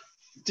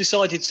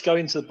decided to go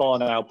into the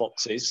barn owl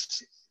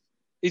boxes,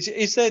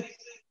 is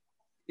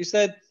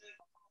there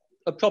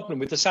a problem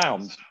with the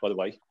sound, by the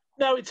way?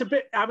 No, it's a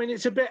bit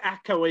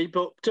echoey,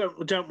 but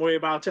don't worry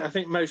about it. I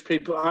think most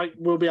people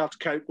will be able to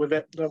cope with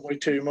it. Don't worry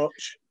too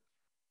much.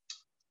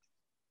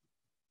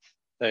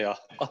 There you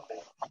are.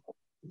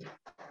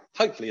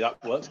 Hopefully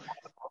that works.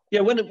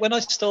 Yeah, when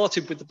I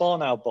started with the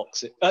barn owl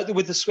boxes,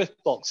 with the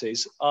Swift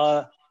boxes,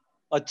 I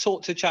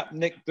talked to a chap,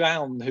 Nick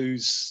Brown,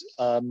 who's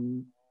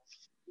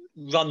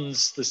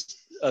runs the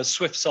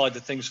Swift side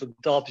of things for the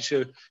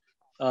Derbyshire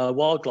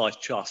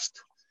Wildlife Trust,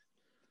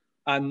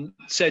 and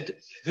said,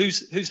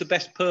 who's the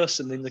best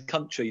person in the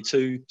country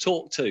to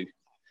talk to?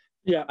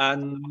 Yeah.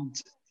 And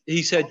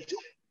he said,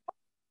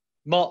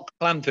 Mark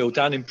Clanfield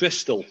down in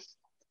Bristol.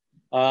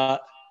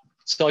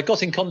 So I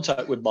got in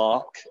contact with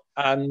Mark,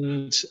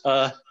 and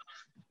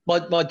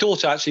my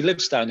daughter actually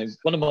lives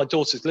one of my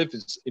daughters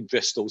lives in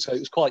Bristol, so it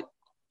was quite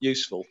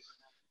useful.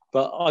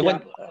 But I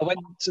went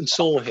and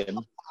saw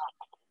him,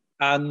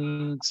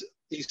 and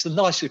he's the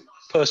nicest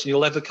person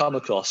you'll ever come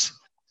across.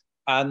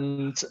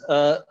 And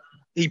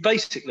he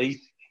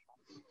basically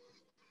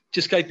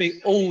just gave me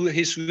all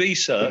his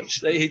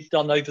research that he'd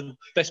done over the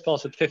best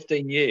part of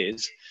 15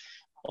 years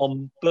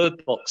on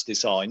bird box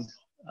design.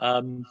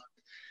 And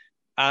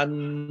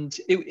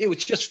it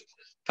was just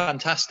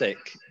fantastic.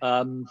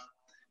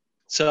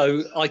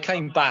 So I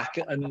came back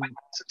and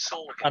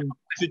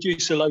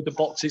produced a load of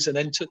boxes and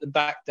then took them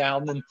back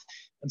down. And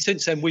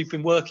since then, we've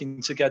been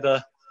working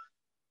together,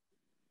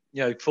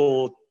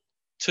 for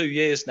 2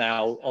 years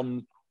now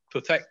on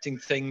perfecting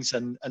things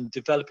and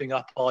developing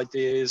up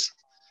ideas.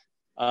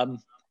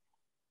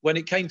 When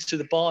it came to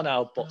the barn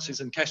owl boxes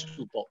and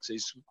kestrel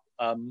boxes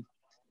and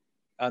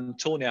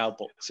tawny owl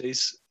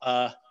boxes,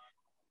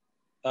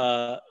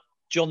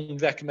 John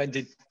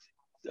recommended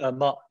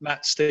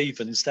Matt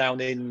Stevens down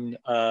in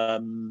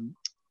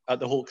at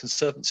the Hawke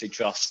Conservancy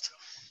Trust.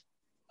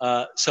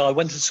 So I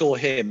went and saw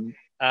him,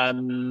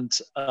 and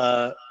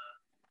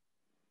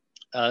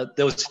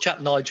there was a chap,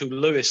 Nigel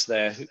Lewis,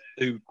 there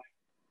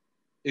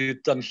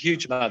who'd done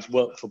huge amounts of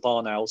work for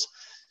barn owls,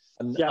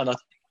 and I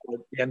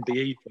think the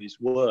MBE for his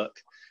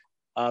work.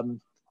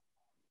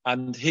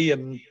 And he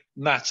and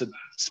Matt had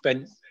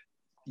spent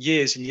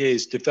years and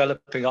years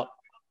developing up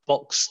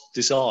box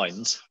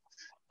designs,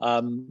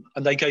 and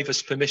they gave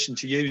us permission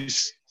to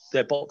use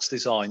their box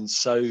designs.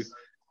 So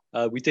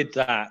we did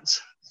that,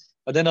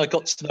 and then I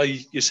got to know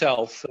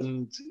yourself,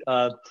 and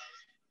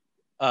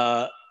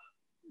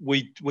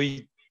we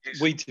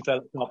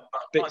developed up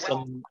bits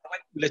on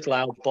little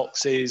owl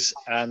boxes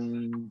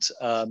and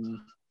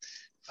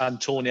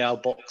tawny owl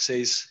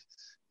boxes,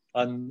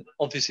 and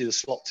obviously the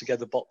slot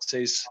together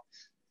boxes.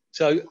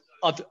 So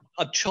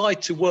I've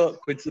tried to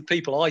work with the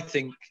people I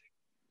think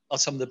are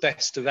some of the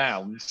best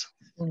around,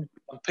 and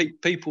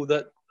people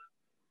that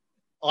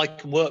I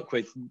can work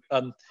with.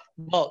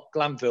 Mark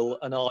Glanville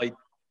and I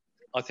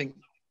think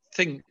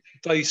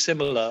very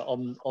similar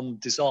on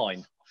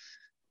design.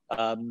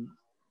 And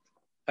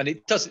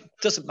it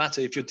doesn't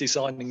matter if you're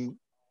designing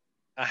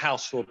a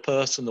house for a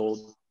person or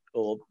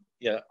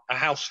a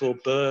house for a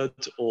bird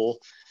or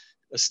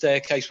a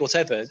staircase,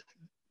 whatever.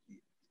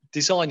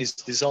 Design is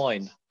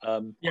design.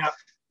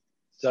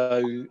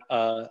 So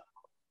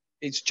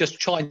it's just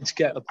trying to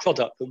get a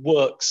product that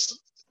works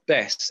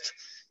best,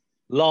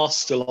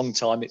 lasts a long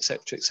time,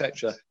 etc.,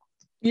 etc.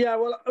 Yeah,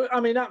 well, I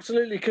mean,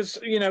 absolutely, because,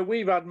 you know,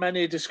 we've had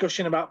many a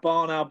discussion about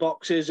barn owl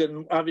boxes,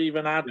 and I've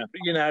even had,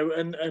 you know,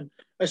 and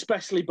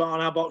especially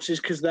barn owl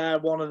boxes, because they're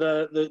one of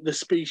the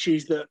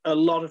species that a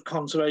lot of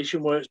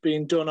conservation work's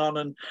being done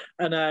on,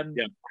 and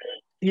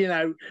you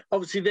know,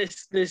 obviously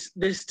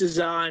this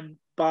design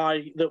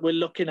that we're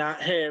looking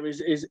at here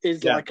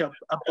is like a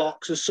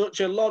box as such.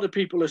 A lot of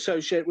people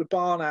associate with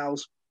barn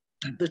owls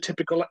the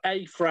typical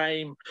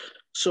A-frame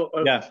sort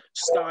of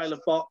style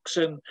of box,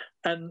 and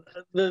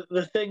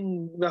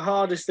the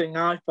hardest thing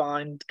I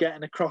find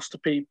getting across to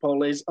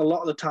people is a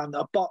lot of the time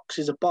that a box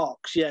is a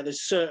box. Yeah,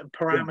 there's certain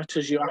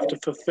parameters you have to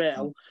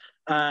fulfill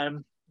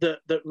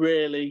that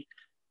really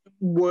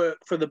work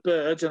for the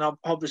birds, and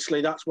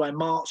obviously that's where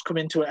Mark's come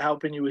into it,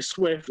 helping you with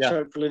Swift.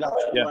 Hopefully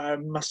that's where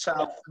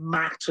myself,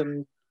 Matt,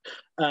 and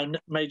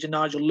Major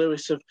Nigel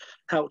Lewis have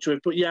helped with.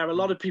 But yeah, a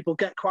lot of people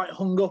get quite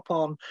hung up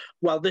on,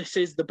 well, this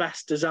is the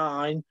best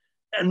design,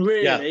 and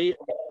really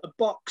a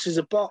box is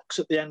a box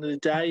at the end of the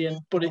day,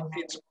 but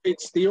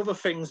it's the other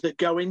things that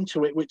go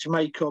into it which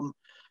make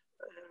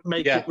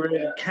it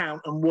really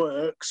count and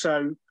work.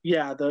 So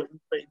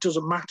it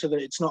doesn't matter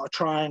that it's not a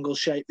triangle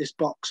shape, this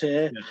box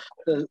here.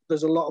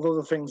 There's a lot of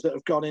other things that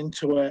have gone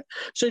into it.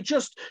 So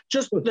just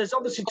there's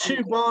obviously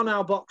two barn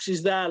owl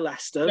boxes there,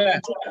 Lester. Do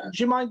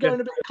you mind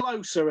going a bit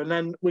closer, and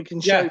then we can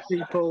show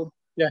people?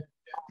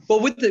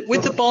 Well, with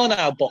the barn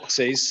owl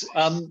boxes,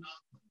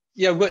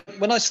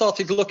 when I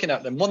started looking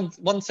at them,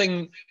 one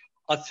thing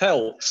I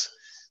felt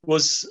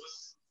was,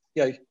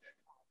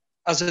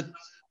 as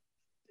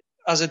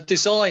a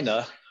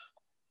designer,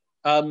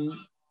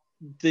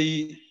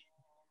 the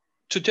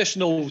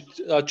traditional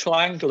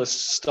triangular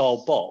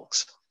style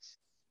box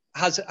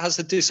has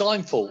a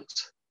design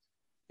fault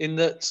in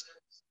that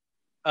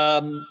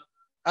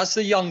as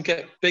the young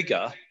get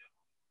bigger,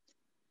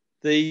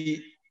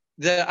 the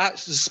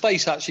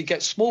space actually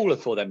gets smaller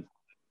for them.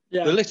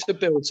 The litter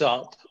builds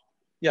up.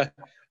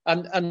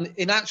 And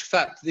in actual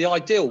fact, the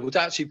ideal would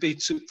actually be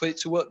for it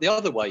to work the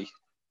other way.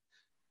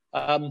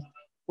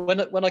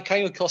 When I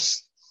came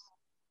across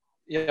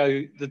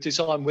the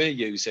design we're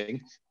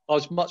using, I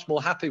was much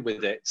more happy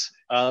with it,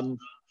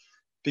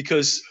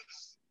 because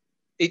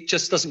it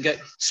just doesn't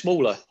get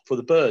smaller for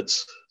the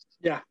birds.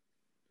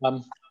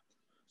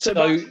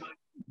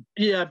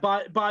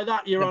 By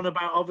that you're on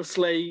about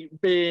obviously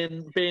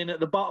being at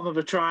the bottom of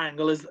a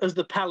triangle as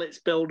the pellets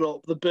build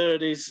up, the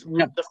bird is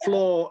the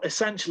floor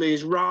essentially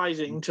is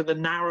rising to the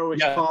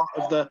narrowest part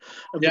of the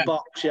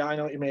box. I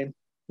know what you mean.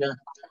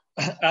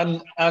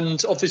 And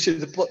obviously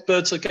the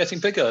birds are getting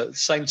bigger at the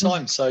same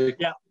time. So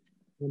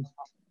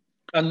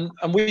and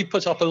we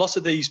put up a lot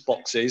of these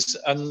boxes,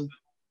 and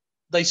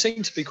they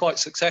seem to be quite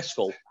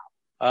successful.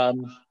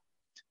 And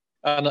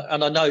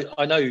I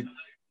know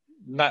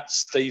Matt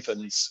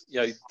Stevens,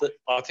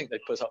 I think they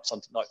put up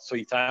something like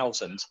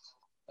 3,000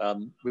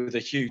 with a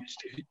huge,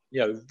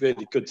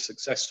 really good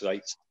success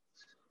rate.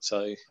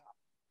 So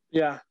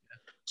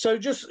So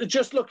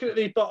just looking at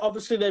these, but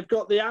obviously they've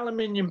got the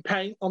aluminium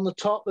paint on the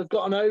top. They've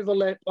got an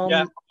overlap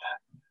on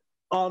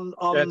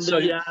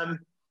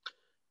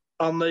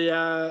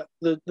the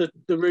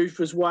roof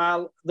as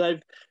well. The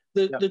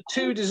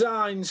two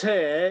designs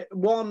here,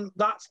 one,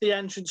 that's the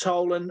entrance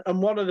hole, and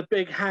one of the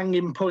big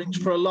hanging points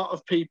for a lot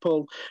of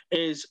people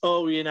is,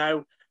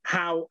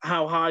 how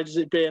high does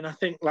it be? And I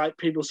think, like,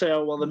 people say,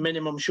 oh, well, the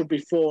minimum should be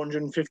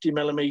 450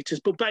 millimetres.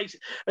 But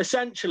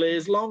essentially,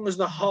 as long as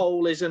the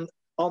hole isn't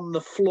on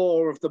the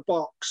floor of the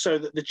box so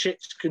that the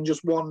chicks can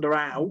just wander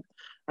out,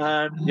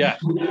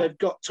 they've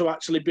got to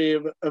actually be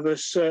of a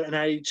certain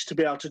age to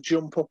be able to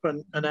jump up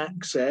and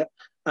exit.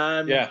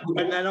 And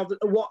then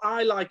what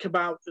I like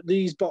about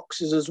these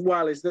boxes as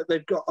well is that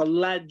they've got a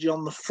ledge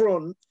on the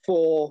front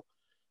for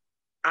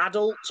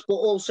adults, but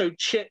also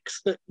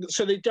chicks,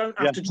 so they don't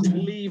have to just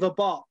leave a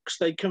box.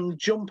 They can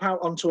jump out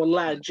onto a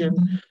ledge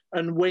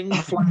and wing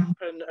flap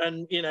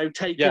and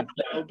take it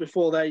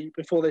before they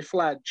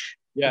fledge.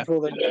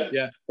 Before they go,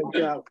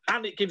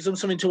 and it gives them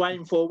something to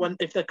aim for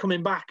if they're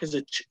coming back as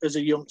a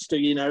youngster,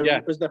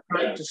 as they're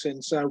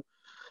practicing. So,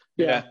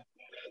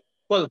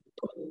 Well,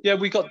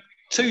 we got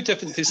two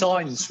different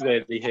designs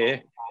really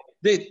here.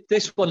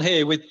 This one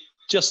here with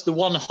just the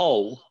one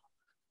hole.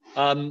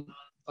 I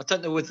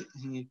don't know whether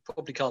you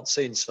probably can't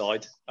see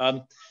inside,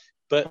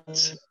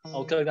 but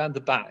I'll go down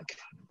the back.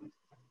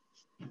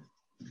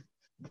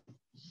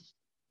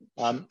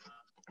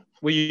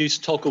 We use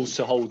toggles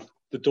to hold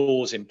the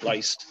doors in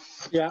place.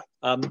 But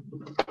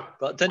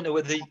I don't know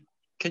whether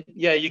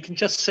you can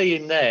just see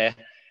in there.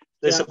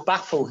 There's a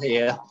baffle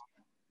here.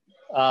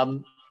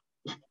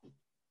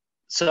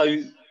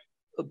 So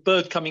a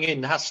bird coming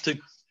in has to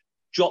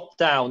drop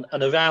down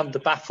and around the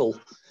baffle.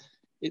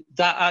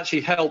 That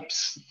actually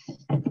helps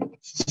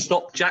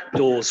stop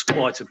jackdaws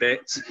quite a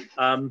bit.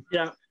 So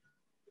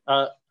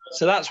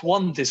that's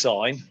one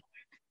design.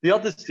 The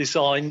other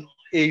design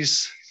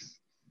is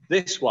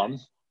this one.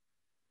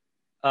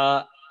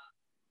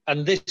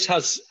 And this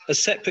has a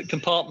separate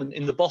compartment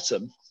in the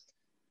bottom.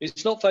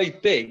 It's not very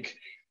big.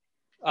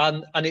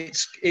 And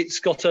it's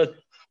got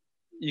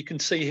you can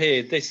see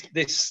here,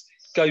 this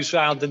goes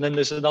round and then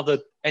there's another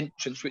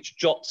entrance which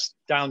drops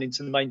down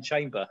into the main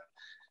chamber.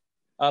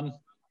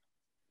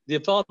 The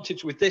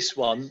advantage with this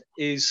one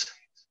is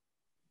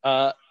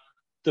the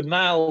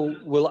male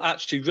will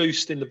actually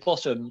roost in the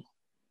bottom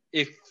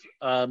if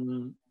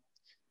the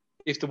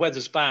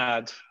weather's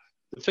bad.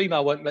 The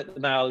female won't let the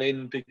male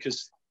in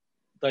because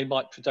they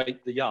might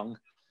predate the young.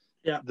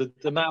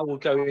 The male will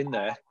go in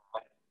there.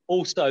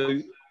 Also,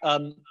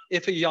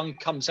 if a young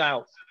comes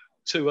out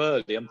too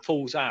early and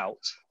falls out,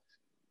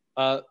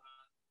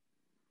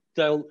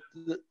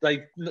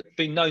 they've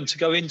been known to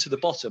go into the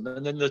bottom,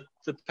 and then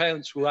the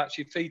parents will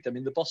actually feed them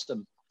in the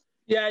bottom.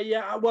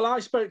 Well, I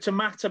spoke to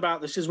Matt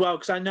about this as well,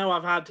 because I know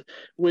I've had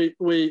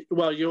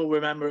well, you'll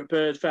remember at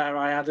Bird Fair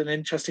I had an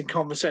interesting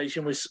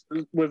conversation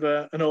with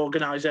an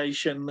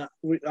organisation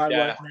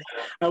that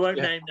I won't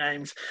name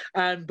names,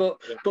 but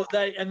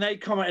they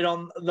commented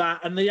on that,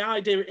 and the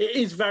idea, it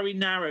is very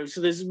narrow, so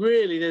there's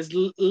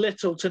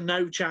little to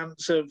no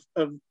chance of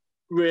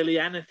really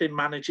anything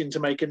managing to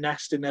make a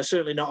nest in there,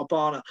 certainly not a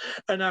barner.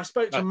 And I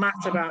spoke to Matt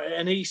about it,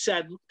 and he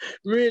said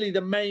really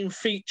the main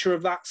feature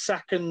of that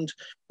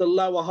the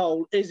lower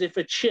hole, is if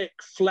a chick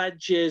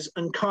fledges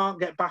and can't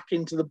get back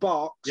into the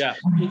box,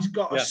 it's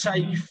got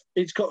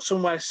it's got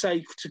somewhere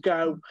safe to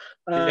go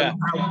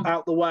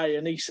out the way.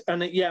 And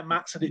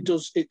Matt said it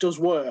does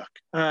work.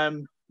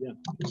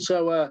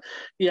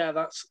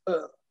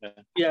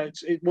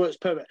 It works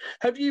perfect.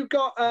 Have you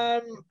got?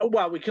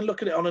 Well, we can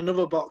look at it on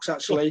another box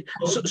actually.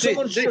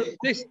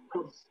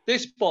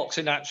 This box,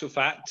 in actual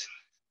fact,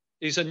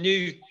 is a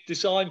new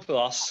design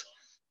for us.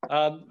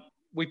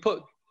 We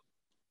put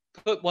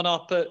one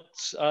up at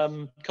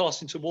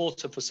Casting to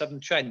Water for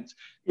Severn Trent.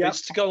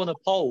 It's to go on a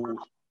pole.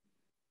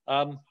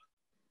 And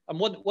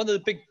one of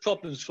the big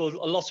problems for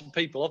a lot of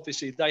people,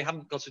 obviously, they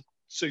haven't got a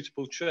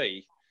suitable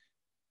tree.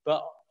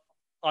 But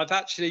I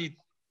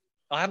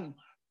haven't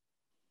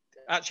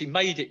actually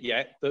made it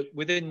yet, but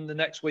within the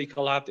next week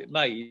I'll have it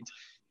made,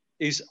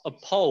 is a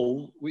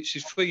pole which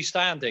is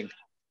freestanding.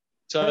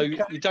 So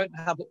you don't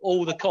have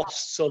all the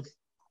costs of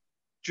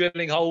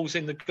drilling holes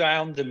in the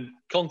ground and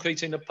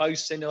concreting the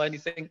posts in or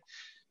anything.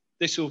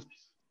 This will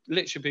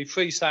literally be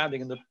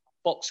freestanding and the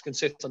box can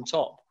sit on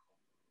top.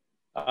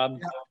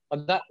 And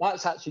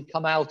that's actually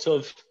come out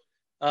of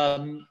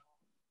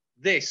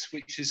this,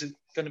 which is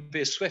going to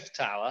be a Swift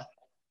tower.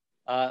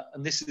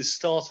 And this is the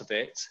start of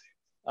it.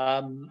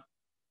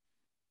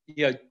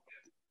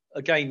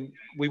 Again,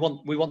 we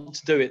want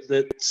to do it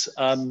that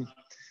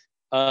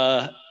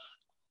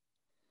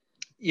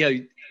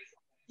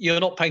you're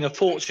not paying a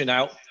fortune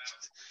out.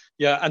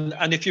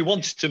 And if you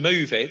wanted to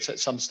move it at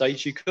some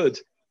stage, you could.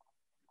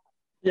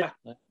 No,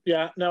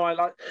 I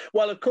like.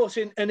 Well, of course,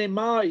 in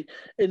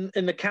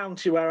the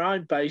county where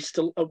I'm based,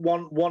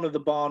 one of the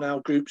barn owl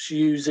groups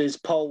uses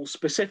poles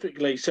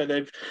specifically. So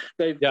they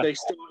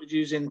started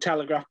using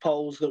telegraph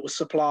poles that were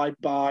supplied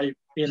by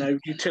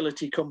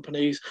utility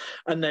companies,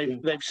 and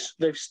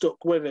they've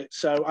stuck with it.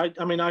 So I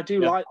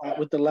do like that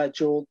with the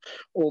ledge all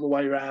the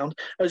way around.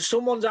 As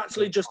someone's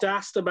actually just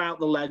asked about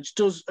the ledge,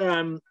 does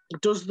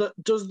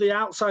the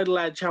outside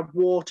ledge have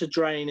water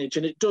drainage?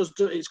 And it does.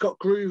 It's got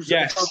grooves,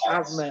 yes,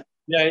 hasn't it?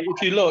 Yeah,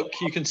 if you look,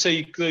 you can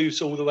see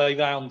grooves all the way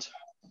around.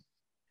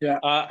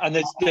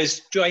 And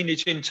there's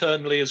drainage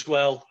internally as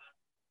well.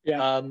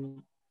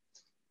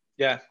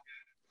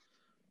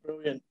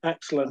 Brilliant,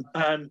 excellent.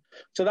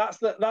 So that's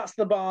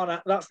the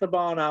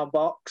barn owl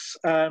box.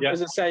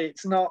 As I say,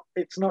 it's not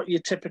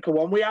your typical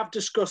one. We have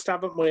discussed,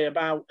 haven't we,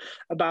 about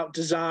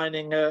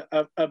designing a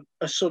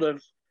sort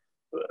of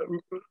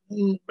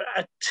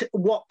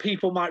what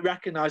people might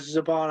recognise as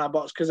a barn owl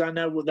box, because I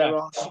know there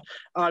are.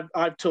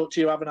 I've talked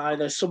to you, haven't I?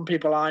 There's some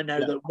people I know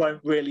that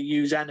won't really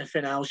use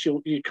anything else.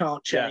 You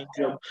can't change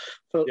them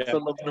for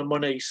love nor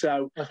money.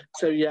 So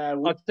yeah.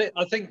 I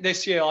think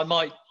this year I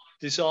might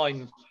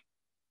design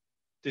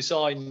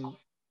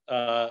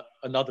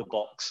another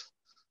box,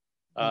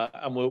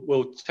 and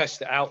we'll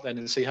test it out then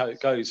and see how it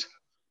goes.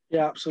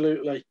 Yeah,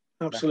 absolutely.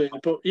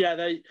 But yeah,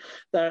 they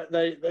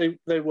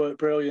work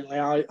brilliantly.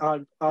 I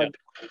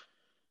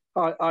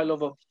love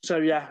them. So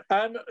yeah,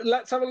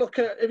 let's have a look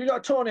at. Have you got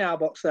a Tawny Owl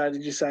box there?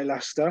 Did you say,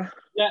 Lester?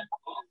 Yeah,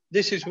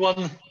 this is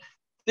one.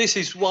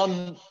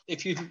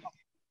 If you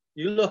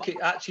look,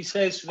 it actually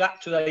says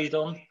Raptorade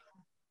on.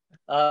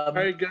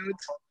 Very good.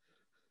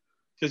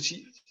 Because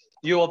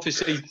you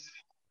obviously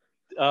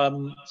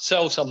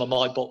sell some of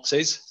my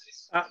boxes.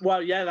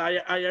 Well, yeah,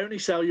 I only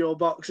sell your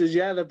boxes.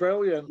 Yeah, they're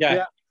brilliant.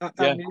 Yeah,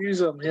 I use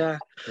them. Yeah.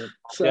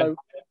 So,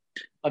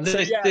 and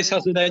this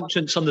has an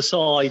entrance on the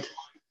side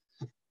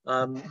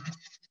to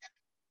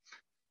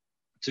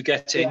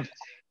get in,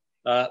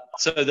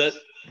 so that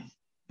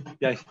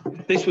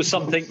this was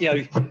something.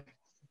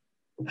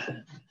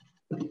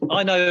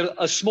 I know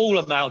a small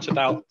amount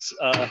about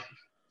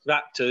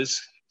Raptors,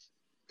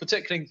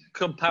 particularly in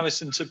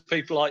comparison to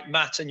people like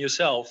Matt and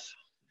yourself,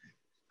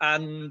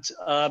 and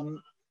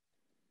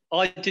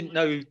I didn't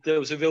know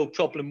there was a real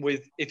problem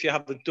with if you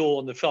have the door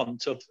on the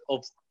front of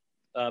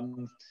a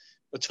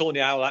tawny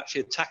owl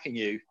actually attacking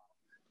you.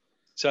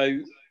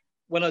 So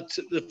when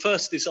the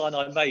first design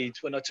I made,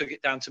 when I took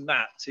it down to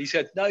Matt, he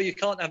said, no, you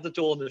can't have the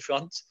door on the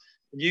front.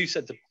 And you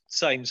said the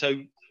same.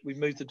 So we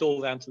moved the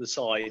door down to the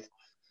side.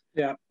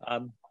 Yeah.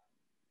 And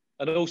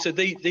also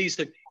these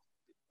are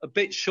a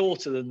bit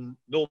shorter than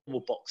normal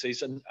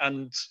boxes and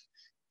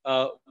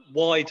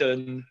wider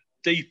and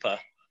deeper.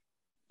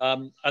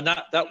 And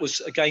that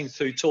was, again,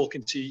 through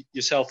talking to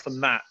yourself and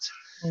Matt.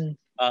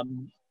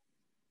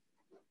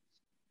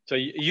 So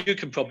you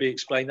can probably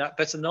explain that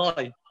better than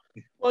I.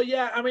 Well,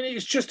 yeah, I mean,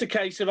 it's just a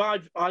case of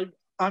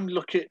I'm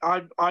looking.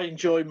 I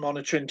enjoy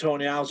monitoring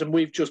tawny owls, and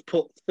we've just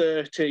put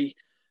 30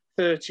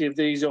 of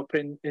these up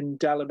in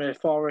Delamere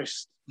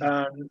Forest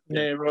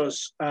near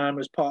us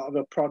as part of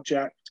a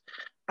project,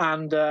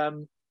 and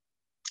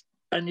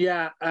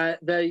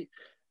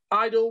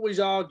I'd always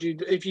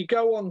argued if you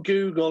go on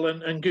Google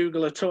and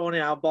Google a tawny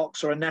owl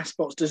box or a nest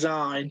box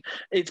design,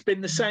 it's been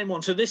the same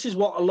one. So this is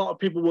what a lot of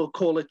people will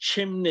call a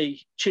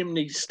chimney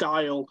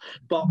style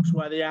box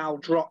where the owl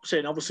drops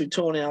in. Obviously,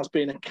 tawny owls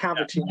being a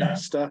cavity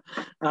nester,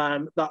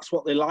 that's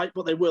what they like,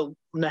 but they will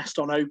nest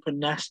on open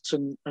nests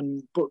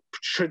but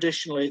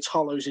traditionally it's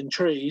hollows in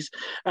trees.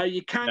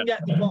 You can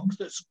get the box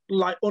that's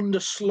like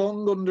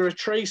underslung under a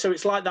tree, so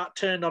it's like that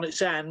turned on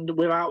its end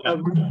without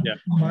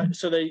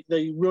so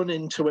they run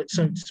into it,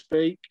 so to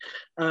speak.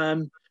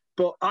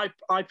 But I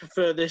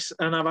prefer this,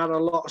 and I've had a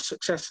lot of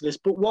success with this.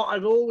 But what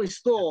I've always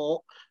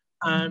thought,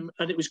 and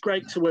it was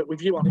great to work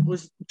with you on it,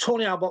 was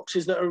tawny owl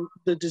boxes that are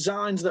the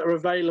designs that are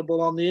available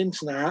on the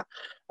internet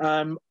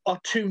are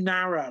too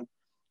narrow.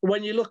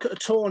 When you look at a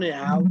tawny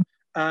owl,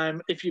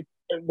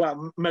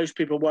 most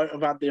people won't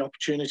have had the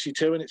opportunity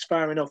to, and it's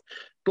fair enough.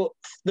 But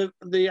the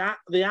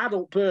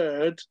adult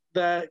bird,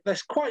 they're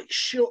quite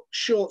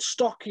short,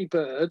 stocky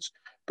birds,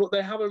 but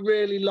they have a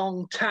really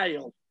long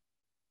tail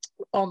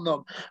on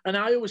them. And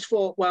I always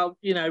thought, well,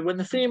 when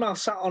the female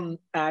sat on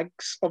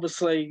eggs,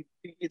 obviously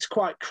it's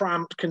quite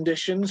cramped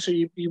conditions, so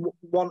you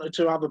wanted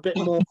to have a bit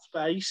more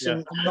space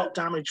and not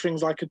damage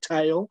things like a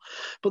tail.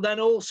 But then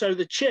also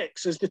the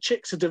chicks, as the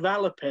chicks are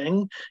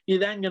developing, you're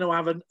then going to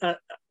have an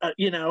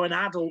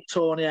adult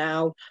tawny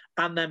owl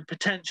and then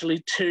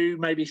potentially 2,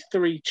 maybe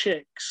 3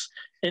 chicks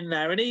in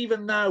there. And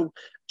even though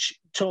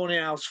tawny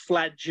owls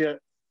branch at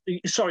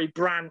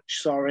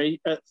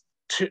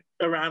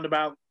around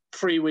about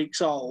 3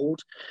 weeks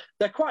old,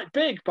 they're quite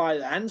big by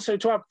then. So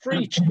to have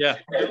 3 chicks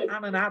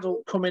and an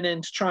adult coming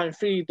in to try and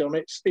feed them,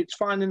 it's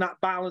finding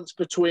that balance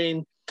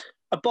between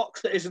a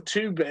box that isn't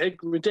too big,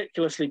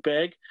 ridiculously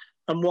big,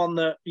 and one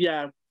that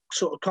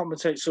sort of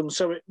compensates them.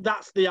 So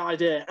that's the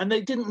idea. And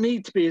they didn't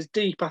need to be as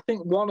deep. I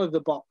think one of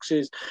the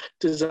boxes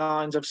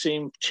designs I've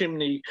seen,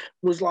 chimney,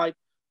 was like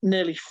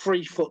nearly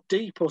 3 foot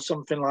deep or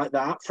something like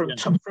that from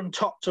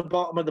top to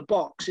bottom of the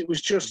box. It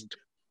was just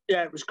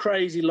it was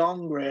crazy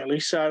long,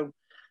 really. So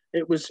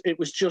it was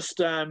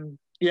just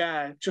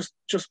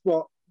just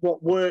what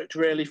worked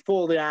really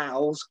for the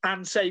owls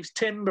and saves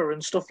timber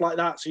and stuff like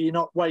that. So you're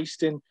not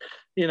wasting,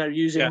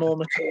 using more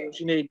materials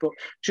you need. But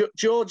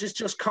George has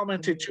just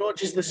commented.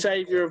 George is the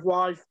saviour of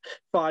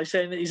Wi-Fi,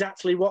 saying that he's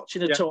actually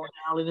watching a tawny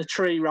owl in a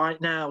tree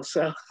right now.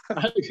 So,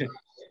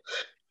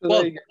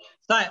 well,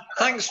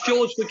 thanks,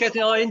 George, for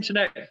getting our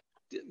internet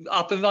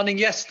up and running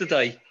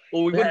yesterday,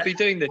 or we wouldn't be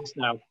doing this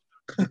now.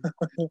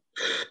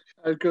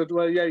 Oh, good.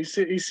 Well, yeah,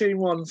 he's seen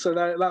one, so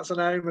that's an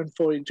omen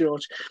for you,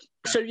 George.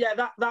 So,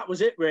 that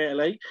was it,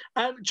 really.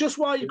 Just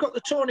while you've got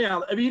the tawny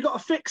owl, have you got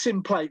a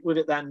fixing plate with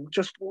it then?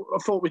 Just I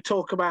thought we'd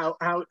talk about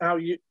how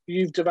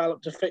you've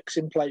developed a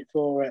fixing plate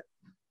for it.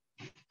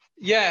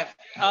 Yeah.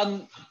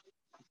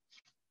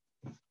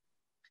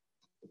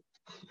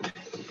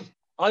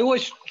 I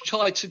always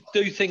try to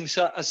do things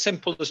as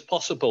simple as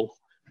possible.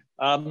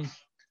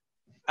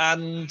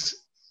 And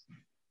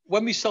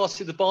when we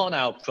started the barn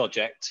owl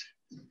project,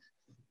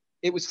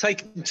 it was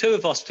taking 2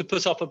 of us to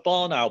put up a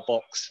barn owl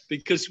box,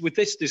 because with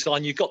this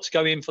design, you've got to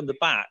go in from the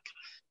back,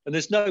 and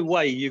there's no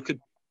way you could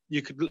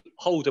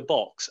hold a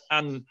box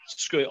and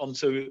screw it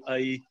onto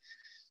a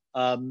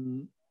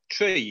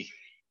tree.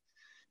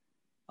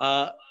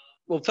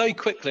 Well, very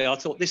quickly, I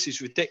thought, this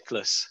is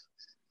ridiculous.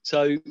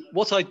 So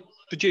what I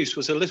produced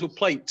was a little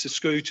plate to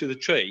screw to the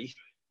tree,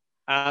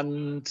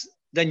 and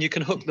then you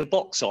can hook the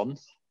box on.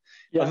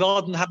 Yeah. And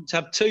rather than having to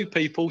have 2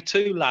 people,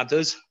 2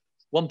 ladders,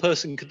 1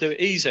 person could do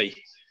it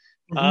easy.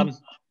 Mm-hmm.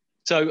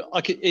 So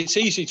it's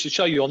easy to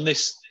show you on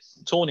this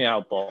Tawny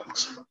Owl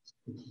box.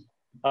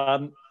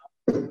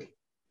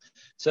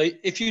 So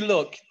if you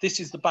look, this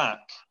is the back.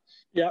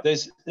 Yeah.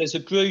 There's a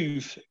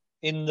groove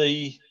in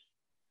the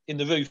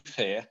roof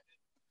here.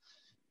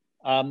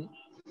 And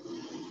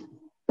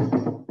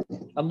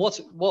what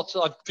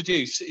I've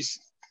produced is,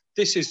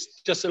 this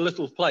is just a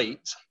little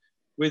plate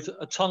with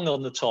a tongue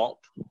on the top.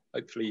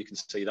 Hopefully you can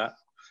see that.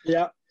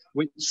 Yeah.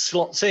 Which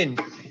slots in.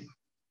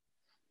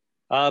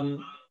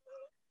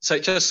 So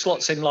it just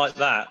slots in like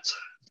that.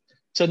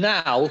 So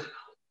now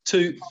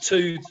to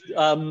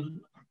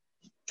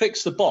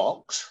fix the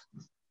box,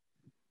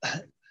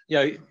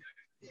 you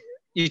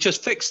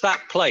just fix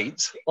that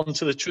plate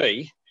onto the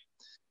tree,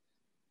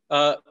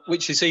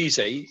 which is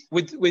easy.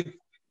 With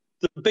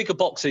the bigger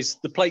boxes,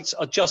 the plates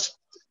are just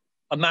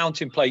a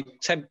mounting plate,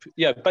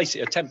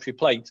 basically a temporary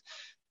plate.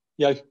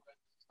 You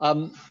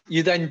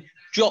then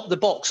drop the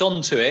box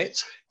onto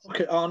it.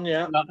 Hook it on,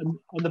 yeah. And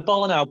the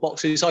barn owl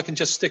boxes, I can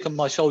just stick on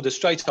my shoulder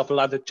straight up a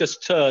ladder,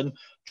 just turn,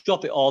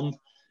 drop it on,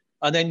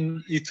 and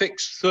then you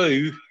fix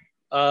through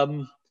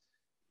the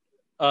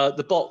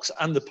box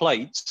and the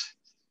plate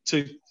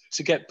to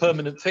get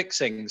permanent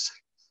fixings.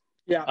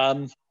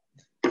 Yeah.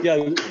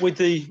 With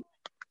the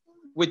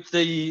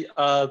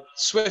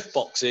Swift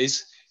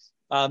boxes,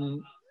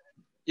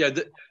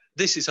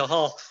 this is a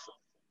half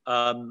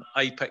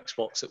apex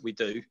box that we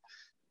do,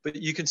 but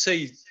you can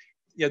see,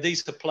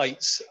 these are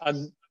plates,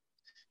 and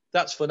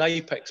that's for an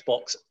apex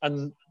box,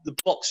 and the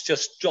box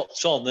just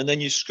drops on, and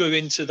then you screw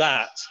into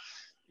that,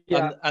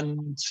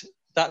 and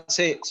that's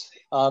it.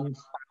 But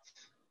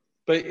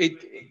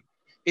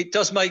it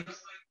does make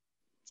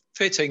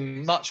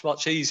fitting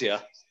much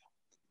easier.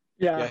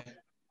 Yeah.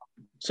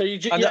 So you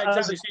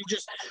exactly. So you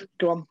just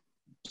go on.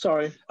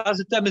 Sorry.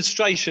 As a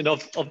demonstration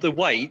of the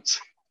weight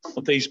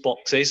of these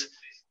boxes,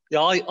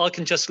 I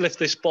can just lift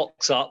this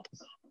box up,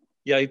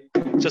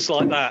 just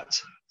like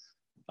that.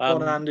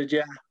 One-handed,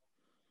 yeah.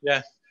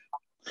 Yeah.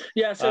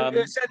 Yeah, so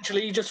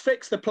essentially you just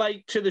fix the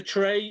plate to the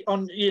tree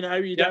on,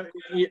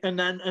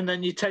 and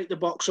then you take the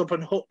box up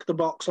and hook the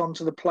box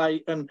onto the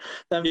plate, and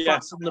then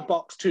fasten the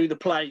box to the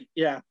plate.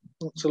 Yeah,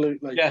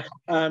 absolutely. Yeah.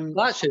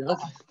 Actually,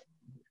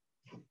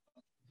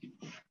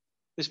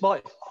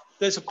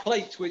 there's a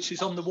plate which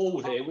is on the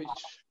wall here, which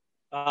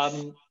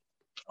I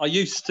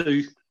used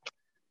to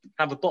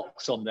have a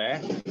box on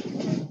there.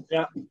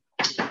 Yeah.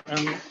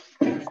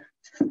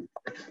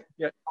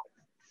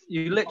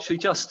 You literally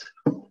just,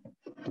 I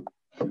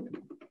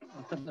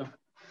don't know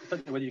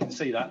whether you can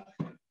see that,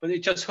 but it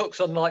just hooks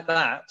on like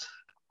that.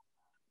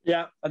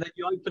 Yeah. And then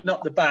you open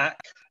up the back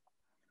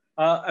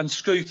and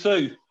screw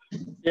through.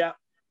 Yeah.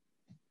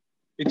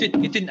 It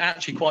didn't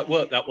actually quite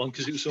work, that one,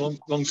 because it was the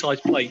wrong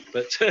size plate,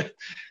 but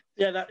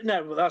yeah,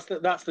 that's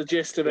the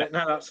gist of it.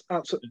 No, that's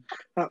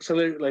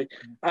absolutely.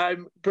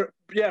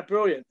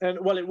 Brilliant. And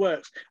well, it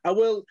works. I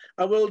will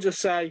just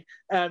say,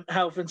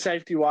 health and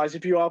safety wise,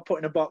 if you are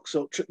putting a box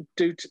up,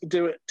 do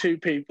it 2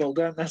 people.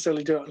 Don't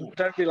necessarily do it.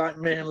 Don't be like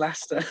me and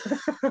Lester.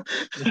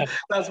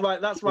 That's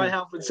my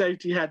health and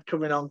safety head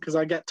coming on, because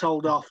I get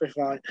told off if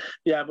I.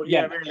 Yeah, but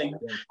really,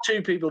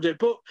 2 people do.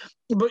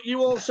 But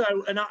you also,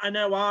 and I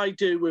know I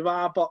do with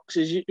our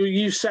boxes.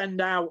 You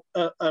send out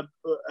a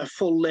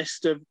full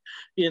list of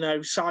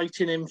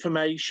sighting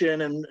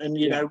information and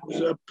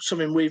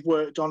something we've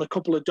worked on, a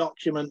couple of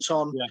documents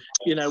on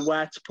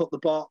where to put the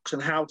box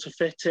and how to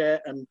fit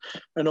it,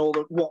 and all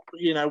the what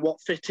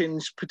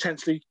fittings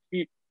potentially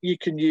you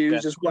can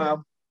use as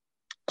well.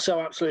 So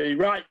absolutely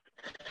right.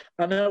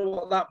 I know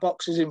what that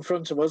box is in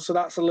front of us, so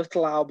that's a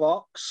Little Owl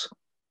box.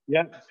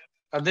 Yeah.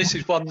 And this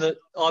is one that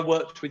I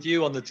worked with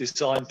you on the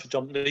design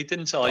predominantly,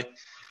 didn't I?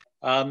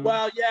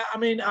 Well, yeah. I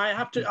mean, I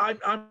have to.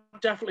 I'm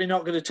definitely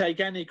not going to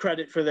take any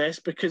credit for this,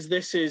 because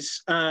this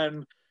is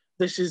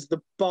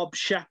the Bob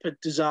Shepherd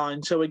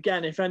design. So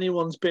again, if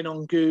anyone's been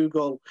on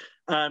Google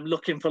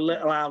looking for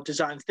Little Owl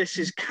designs, this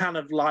is kind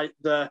of like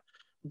the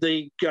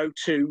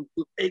go-to.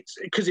 It's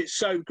because it's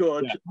so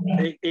good.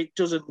 Yeah. It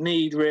doesn't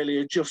need really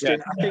adjusting.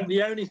 Yeah. I think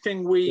the only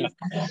thing we've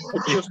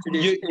adjusted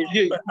is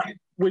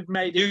we've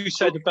made. You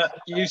said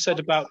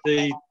about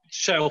the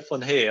shelf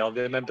on here. I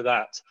remember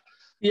that.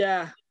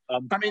 Yeah.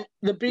 I mean,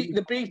 the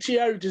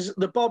BTO,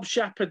 the Bob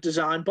Shepherd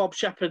design. Bob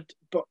Shepherd,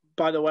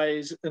 by the way,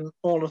 is an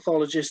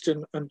ornithologist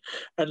and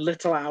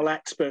Little Owl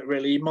expert.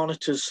 Really, he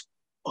monitors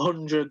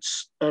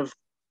hundreds of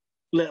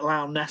little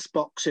owl nest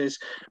boxes,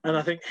 and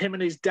I think him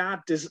and his dad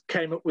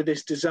came up with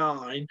this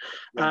design.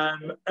 Yeah.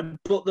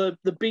 But the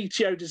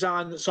BTO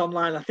design that's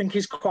online, I think,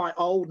 is quite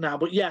old now.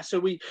 But yeah,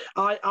 so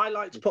I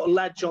like to put a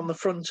ledge on the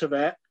front of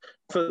it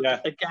for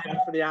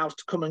the owls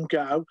to come and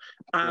go,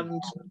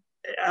 and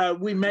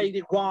we made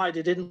it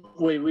wider, didn't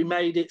we? We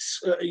made it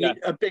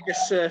a bigger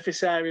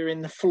surface area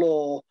in the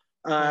floor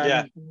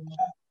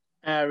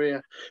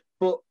area,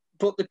 but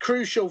the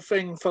crucial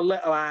thing for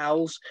little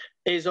owls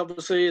is,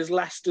 obviously, as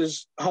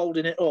Leicester's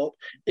holding it up,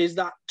 is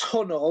that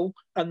tunnel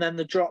and then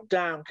the drop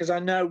down. Because I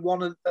know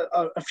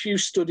a few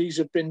studies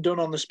have been done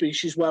on the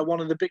species where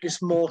one of the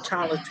biggest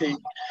mortality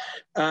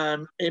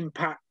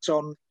impacts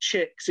on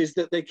chicks is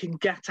that they can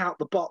get out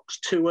the box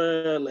too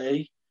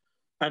early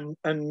and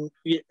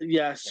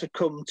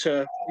succumb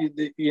to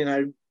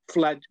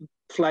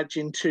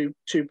fledging too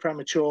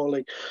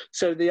prematurely.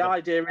 So the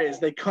idea is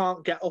they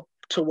can't get up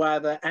to where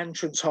the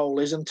entrance hole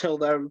is until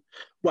they're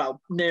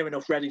near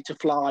enough ready to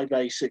fly,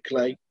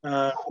 basically.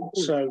 They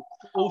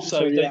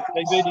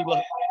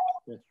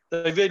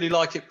really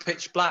like it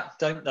pitch black,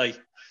 don't they?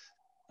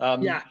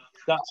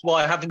 That's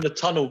why having the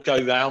tunnel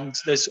go round,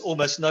 there's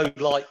almost no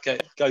light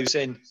goes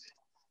in.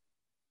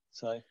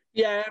 So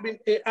yeah, I mean,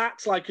 it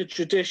acts like a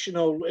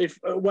traditional.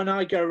 When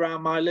I go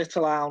around my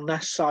little owl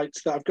nest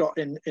sites that I've got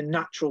in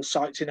natural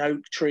sites, in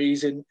oak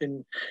trees, in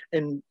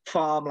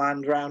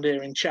farmland around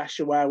here in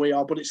Cheshire where we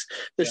are, but it's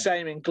the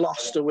same in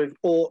Gloucester with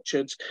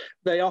orchards.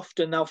 They'll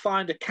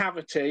find a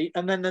cavity,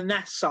 and then the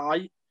nest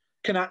site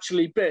can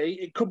actually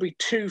it could be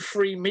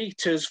 2-3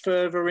 meters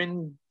further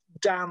in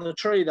down the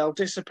tree. They'll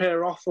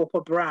disappear off up a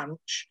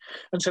branch,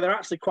 and so they're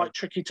actually quite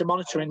tricky to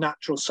monitor in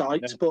natural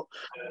sites. But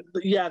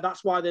yeah,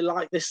 that's why they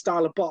like this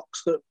style of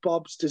box that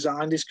Bob's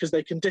designed, is because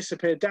they can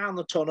disappear down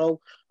the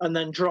tunnel and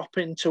then drop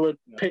into a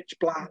pitch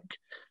black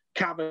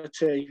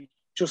cavity,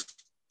 just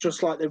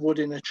like they would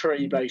in a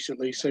tree,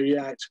 basically. So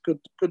yeah, it's a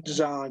good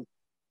design.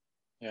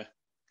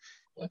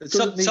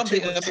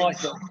 Something that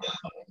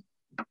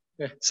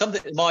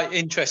might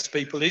interest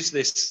people is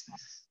this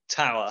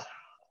tower.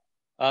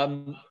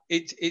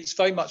 It's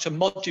very much a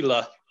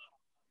modular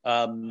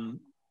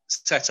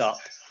setup.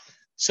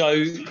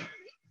 So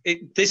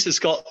this has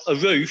got a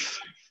roof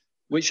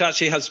which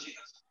actually has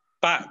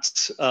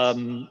bats,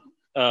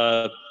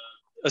 a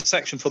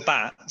section for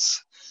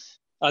bats,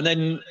 and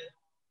then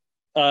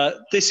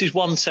this is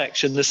one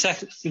section, the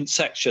second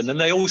section, and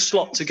they all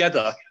slot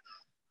together.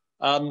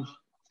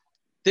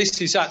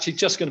 This is actually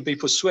just going to be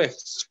for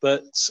swifts,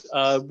 but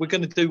we're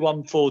going to do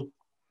one for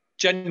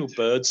general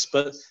birds,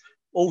 but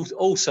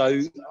also,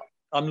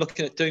 I'm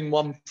looking at doing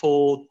one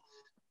for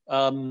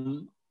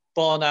barn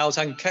owls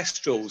and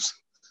kestrels,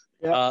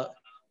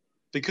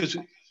 because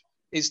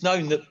it's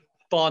known that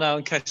barn owl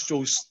and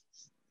kestrels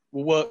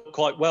will work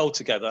quite well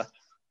together.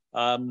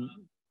 Matt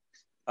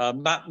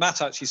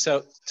actually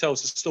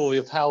tells the story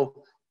of how,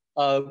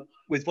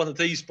 with one of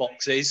these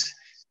boxes,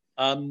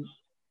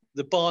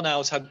 the barn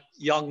owls had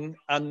young,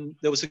 and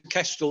there was a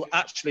kestrel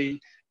actually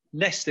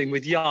nesting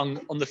with young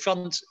on the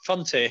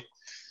frontier.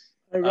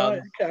 Oh,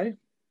 right, okay.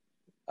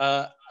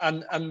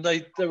 And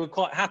they were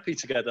quite happy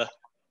together.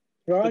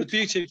 Right. But the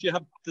beauty, if you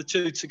have the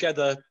two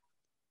together,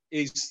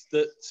 is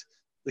that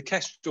the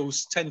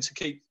kestrels tend to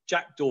keep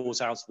jackdaws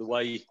out of the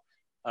way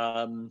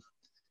during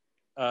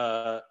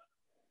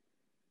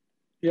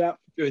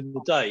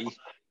the day.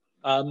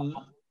 And,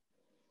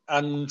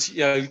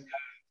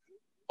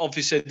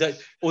 obviously,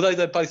 although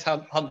they both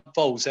hunt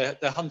voles, they're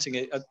hunting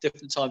it at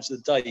different times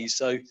of the day.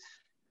 So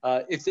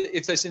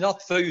if there's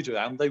enough food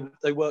around,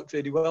 they work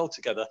really well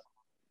together.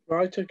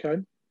 Right,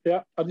 okay.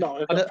 Yeah, I'm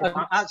not.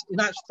 In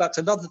actual fact,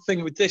 another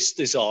thing with this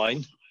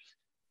design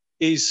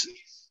is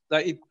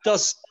that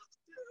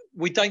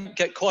we don't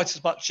get quite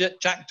as much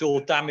jackdaw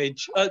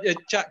damage,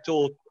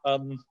 jackdaw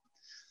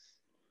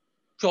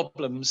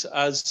problems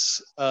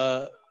as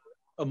a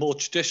more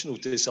traditional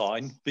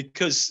design,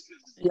 because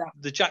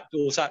the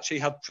jackdaws actually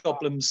have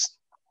problems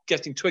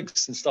getting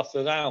twigs and stuff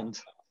around.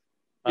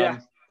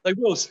 They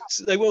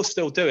will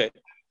still do it.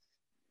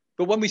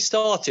 But when we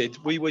started,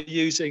 we were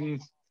using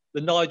the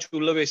Nigel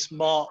Lewis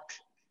Mark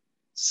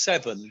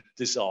 7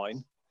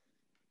 design,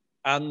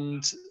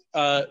 and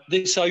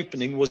this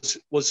opening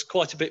was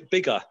quite a bit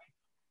bigger.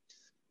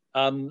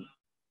 And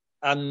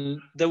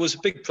there was a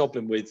big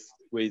problem with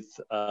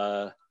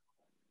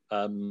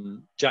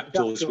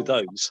jackdaws with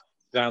those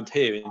around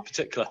here in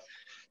particular.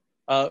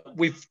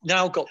 We've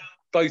now got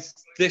both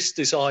this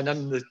design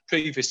and the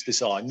previous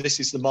design.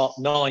 This is the Mark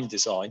 9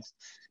 design.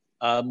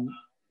 And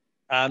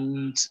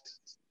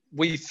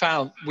we've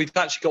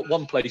actually got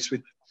one place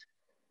with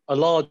a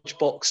large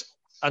box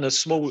and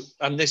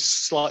this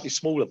slightly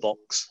smaller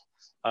box,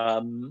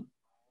 one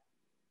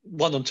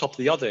on top of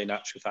the other, in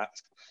actual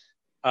fact.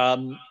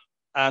 And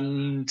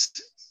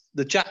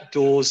the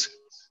jackdaws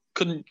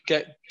couldn't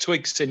get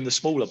twigs in the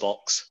smaller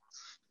box.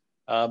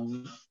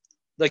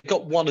 They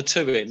got one or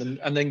two in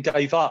and then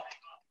gave up.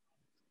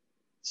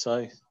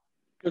 So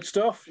Good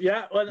stuff.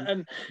 Yeah,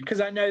 and because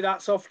I know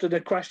that's often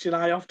a question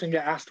I often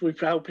get asked with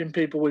helping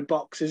people with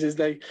boxes is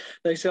they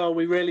say, oh,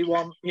 we really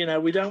want,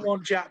 we don't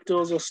want jack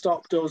doors or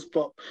stop doors,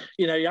 but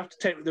you have to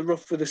take the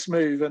rough with the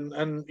smooth,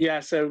 and yeah,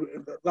 so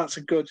that's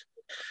a good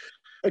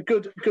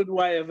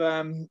way of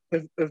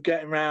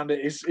getting around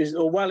it is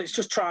or well, it's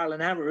just trial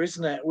and error,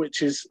 isn't it?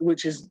 Which is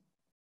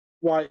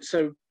why it's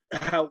so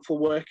helpful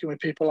working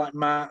with people like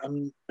Matt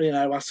and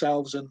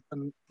ourselves and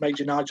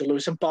Major Nigel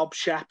Lewis and Bob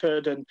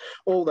Shepherd and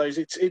all those.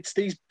 It's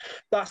these.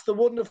 That's the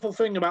wonderful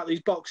thing about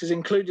these boxes,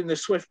 including the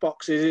Swift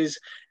boxes,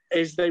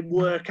 is they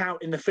work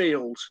out in the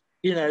field.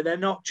 They're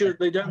not just,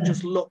 they don't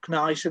just look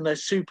nice and they're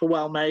super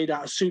well made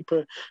out of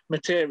super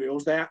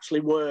materials. They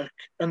actually work,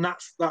 and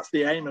that's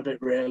the aim of it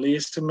really,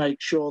 is to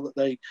make sure that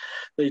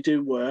they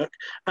do work.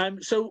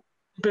 So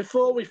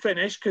before we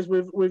finish, because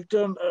we've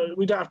done,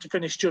 we don't have to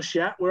finish just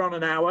yet. We're on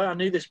an hour. I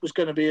knew this was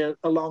going to be a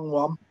long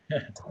one,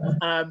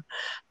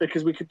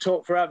 because we could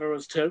talk forever,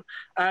 us two.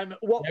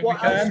 What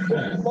are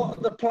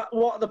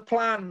the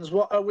plans?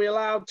 What are we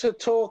allowed to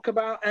talk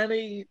about?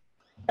 Any?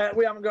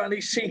 We haven't got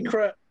any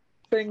secret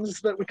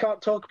things that we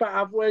can't talk about,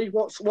 have we?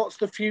 What's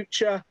the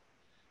future?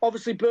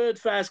 Obviously, Bird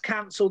Fair's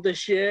cancelled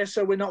this year,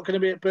 so we're not going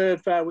to be at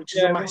Bird Fair, which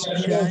is a massive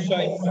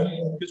shame.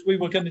 Because we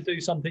were going to do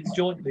something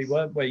jointly,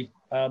 weren't we?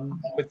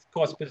 With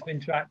quite a bit of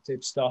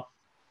interactive stuff.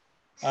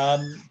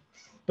 I'm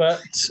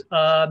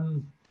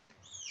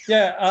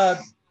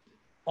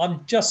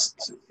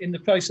just in the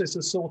process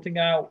of sorting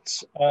out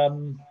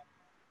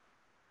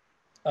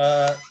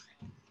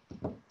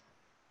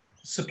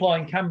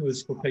supplying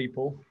cameras for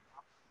people.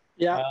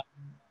 Yeah.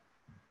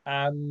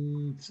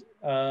 And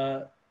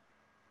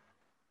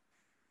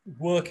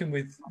working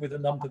with a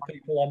number of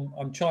people.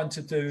 I'm trying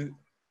to do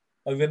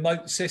a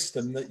remote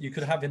system that you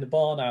could have in the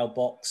barn owl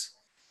box,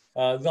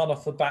 run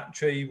off a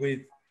battery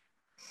with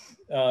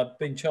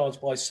being charged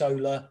by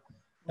solar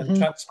and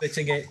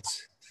transmitting it,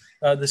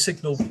 the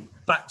signal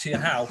back to your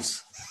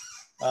house.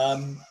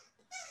 And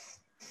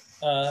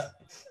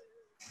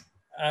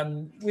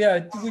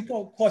yeah, we've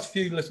got quite a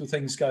few little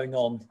things going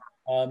on.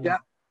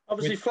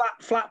 Obviously,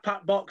 flat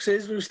pack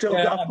boxes. We've still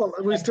got to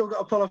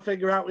pull a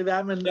figure out with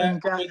them,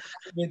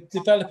 we're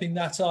developing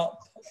that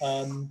up.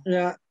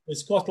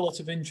 There's quite a lot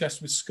of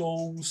interest with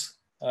schools.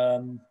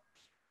 So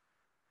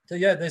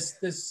yeah,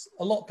 there's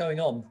a lot going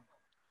on.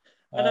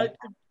 And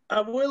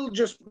I will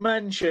just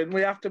mention,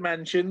 we have to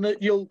mention that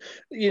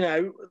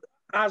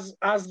as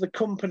the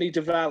company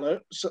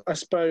develops, I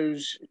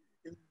suppose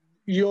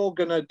you're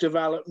going to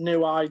develop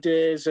new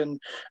ideas and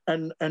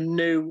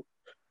new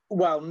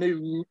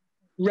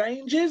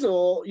ranges,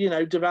 or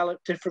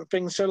develop different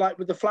things. So like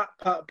with the flat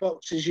pack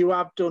boxes, you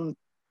have done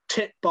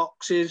tit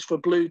boxes for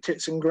blue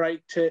tits and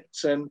great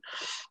tits and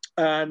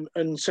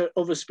so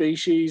other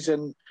species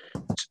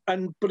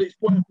but it's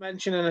worth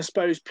mentioning, I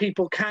suppose,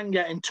 people can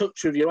get in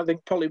touch with you. I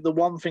think probably the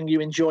one thing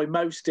you enjoy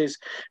most is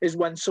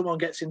when someone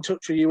gets in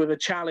touch with you with a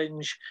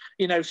challenge.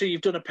 So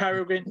you've done a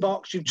peregrine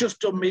box, you've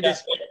just done me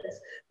this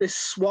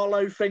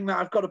swallow thing that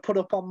I've got to put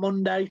up on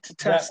Monday to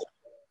test.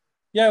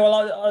 Yeah, well,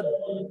 I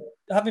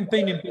having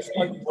been in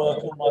bespoke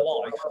work all my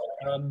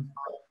life,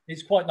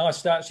 it's quite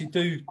nice to actually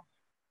do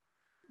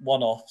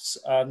one-offs,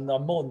 and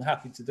I'm more than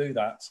happy to do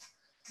that.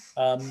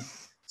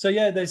 So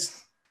yeah,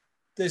 there's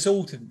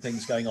all different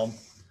things going on.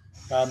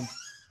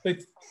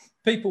 If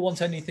people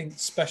want anything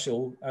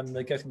special and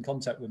they get in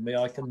contact with me,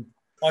 I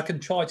can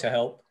try to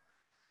help.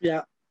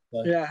 Yeah.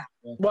 So, yeah.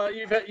 Well,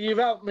 you've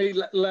helped me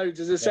loads.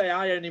 As I say,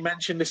 I only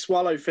mentioned this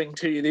swallow thing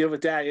to you the other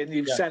day, and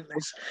you've sent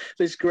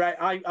this great.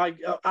 I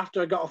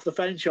after I got off the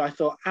phone to you, I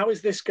thought, how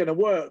is this going to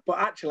work? But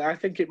actually, I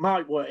think it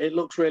might work. It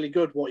looks really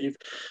good what you've.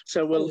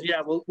 So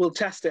we'll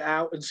test it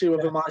out and see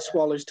whether my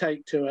swallows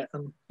take to it.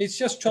 And it's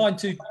just trying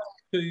to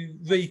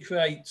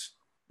recreate,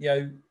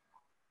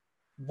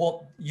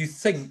 what you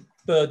think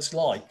birds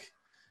like,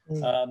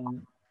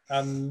 and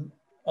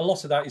a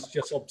lot of that is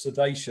just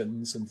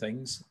observations and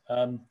things.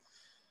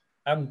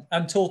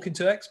 And talking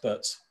to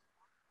experts,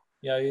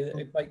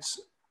 it makes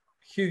a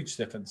huge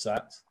difference.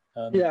 That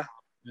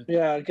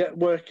get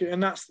working,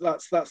 and that's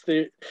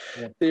the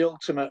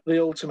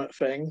ultimate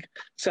thing.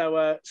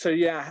 So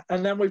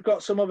and then we've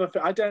got some other.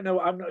 I don't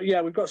know.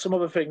 We've got some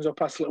other things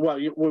up.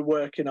 We're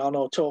working on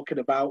or talking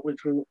about,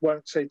 which we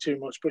won't say too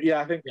much. But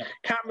I think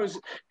cameras.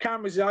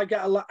 I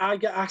get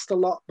asked a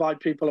lot by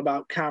people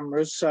about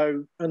cameras.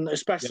 So, and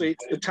especially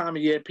it's the time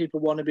of year people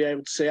want to be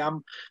able to see.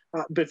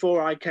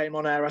 Before I came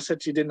on air, I said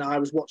to you, didn't I? I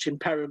was watching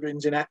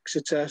peregrines in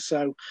Exeter,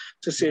 so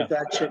to see if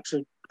their chicks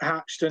are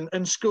hatched,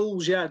 and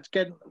schools,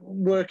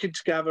 working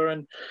together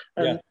and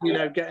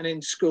getting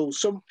into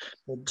schools.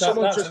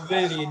 That's a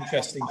really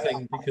interesting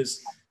thing,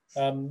 because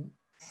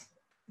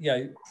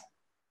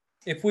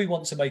if we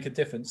want to make a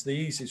difference, the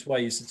easiest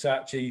way is to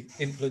actually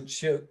influence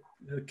the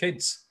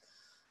kids.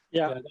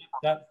 They're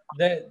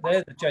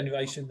the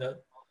generation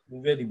that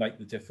will really make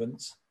the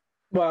difference.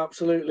 Well,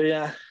 absolutely,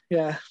 yeah,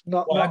 yeah.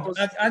 Not us.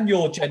 And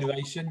your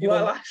generation, you're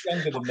Well, much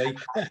younger than me.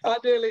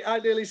 I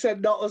nearly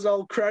said not as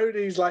old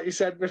cronies like you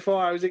said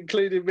before. I was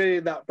including me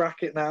in that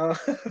bracket now.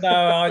 No,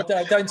 I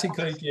don't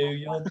include you.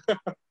 You're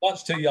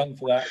much too young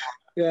for that.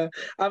 Yeah,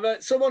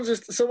 someone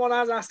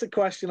has asked a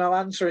question. I'll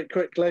answer it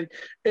quickly.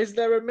 Is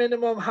there a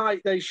minimum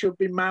height they should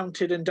be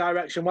mounted in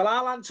direction? Well,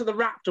 I'll answer the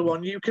Raptor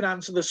one. You can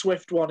answer the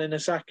Swift one in a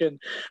second.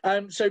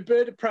 So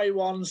bird of prey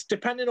ones,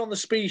 depending on the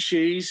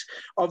species,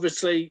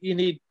 obviously you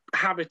need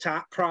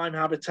prime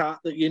habitat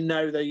that you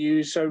know they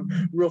use. So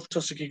rough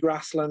tussocky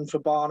grassland for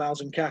barn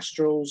owls and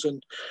kestrels,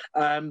 and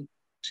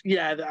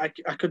yeah,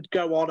 I could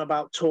go on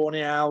about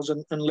tawny owls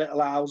and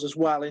little owls as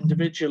well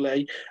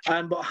individually.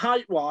 But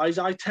height-wise,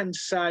 I tend to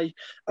say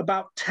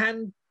about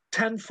 10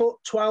 foot,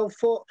 12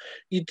 foot.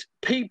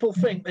 People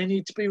think they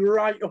need to be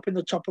right up in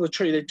the top of the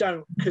tree. They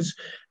don't, because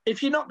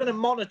if you're not going to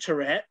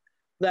monitor it,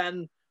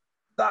 then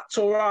that's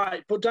all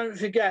right. But don't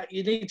forget,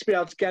 you need to be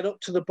able to get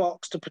up to the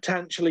box to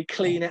potentially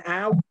clean it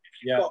out.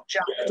 Yeah. Got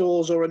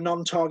jackdaws or a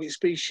non-target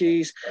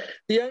species.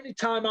 The only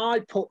time I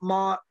put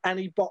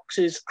any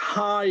boxes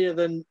higher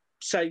than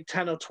say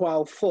 10 or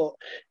 12 foot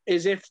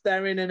is if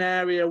they're in an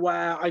area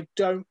where I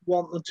don't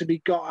want them to be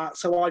got at.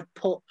 So I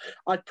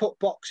put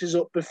boxes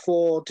up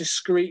before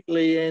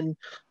discreetly in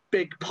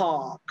big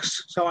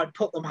parks. So I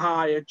put them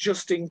higher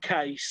just in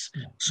case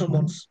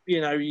someone's,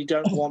 you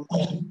don't want,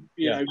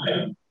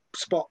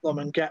 spot them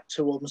and get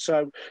to them.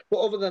 So, but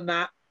other than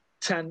that,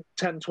 10,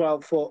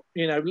 12 foot,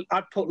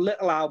 I put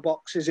little owl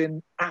boxes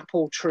in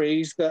apple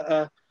trees that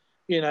are,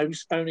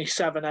 only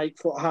 7, 8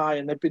 foot high,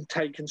 and they've been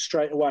taken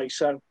straight away.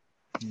 So,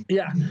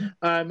 yeah,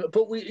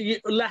 but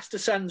Leicester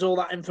sends all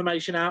that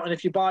information out, and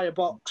if you buy a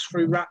box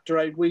through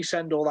Raptor, we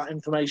send all that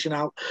information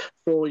out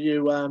for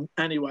you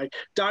anyway.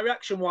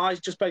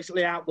 Direction-wise, just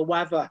basically out the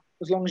weather.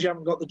 As long as you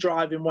haven't got the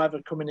driving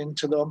weather coming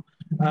into them,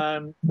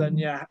 then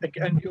yeah.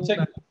 And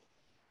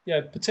yeah,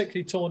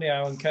 particularly tawny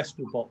owl and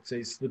kestrel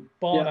boxes. The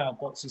barn owl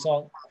boxes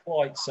aren't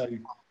quite so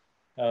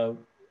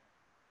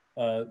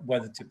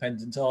weather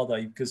dependent, are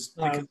they? Because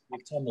of the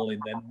tunnel in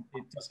them,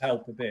 it does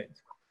help a bit.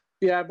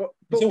 Yeah, but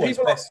it's always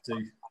best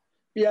to.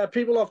 Yeah,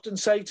 people often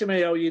say to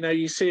me, "Oh,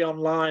 you see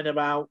online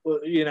about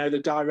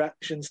the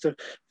directions to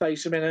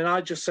face them in," and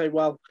I just say,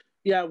 "Well,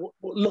 yeah,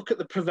 look at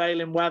the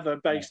prevailing weather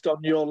based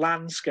on your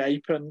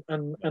landscape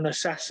and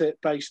assess it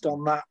based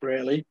on that,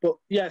 really." But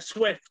yeah,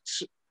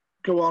 Swifts.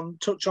 Go on,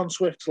 touch on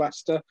Swifts,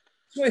 Leicester.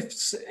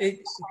 Swifts,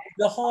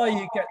 the higher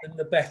you get them,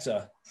 the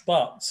better.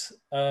 But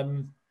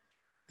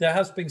there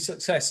has been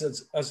success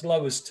as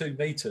low as 2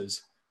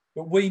 meters.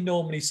 But we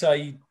normally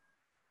say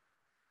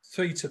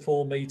 3 to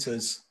 4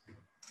 meters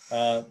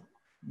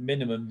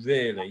minimum,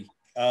 really.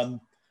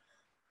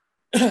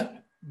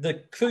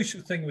 The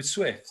crucial thing with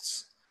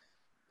Swifts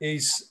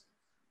is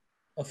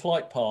a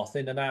flight path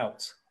in and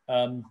out.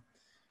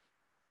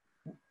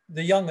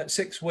 The young at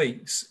 6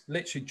 weeks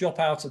literally drop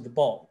out of the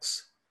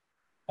box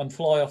and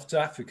fly off to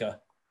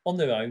Africa on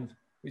their own,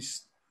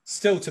 which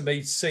still to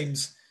me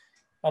seems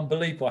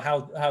unbelievable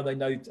how they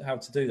know how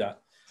to do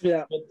that.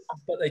 Yeah.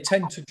 But they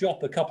tend to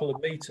drop a couple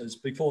of meters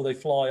before they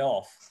fly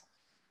off.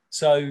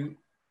 So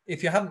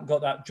if you haven't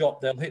got that drop,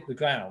 they'll hit the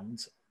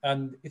ground.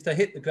 And if they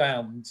hit the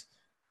ground,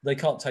 they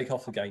can't take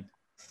off again.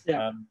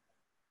 Yeah.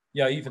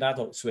 Even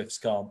adult swifts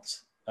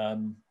can't.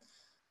 They're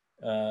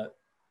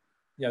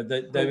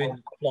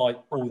in flight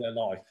all their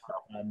life.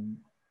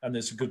 And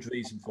there's a good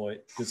reason for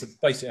it, because they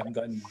basically haven't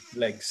got any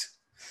legs.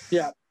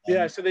 Yeah.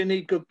 So they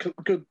need good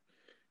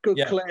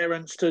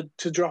clearance to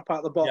drop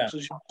out the box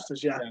as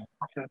youngsters. Yeah.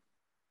 Okay.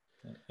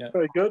 Yeah.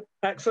 Very good.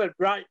 Excellent.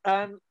 Right.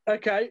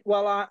 Okay.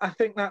 Well, I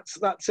think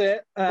that's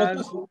it.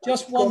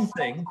 Just one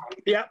thing.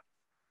 Yeah.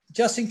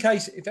 Just in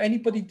case, if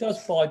anybody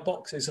does buy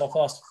boxes off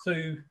us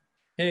through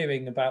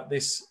hearing about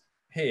this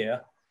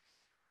here,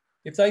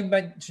 if they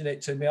mention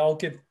it to me, I'll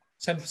give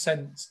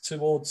 10% to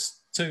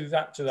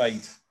Raptor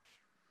Aid.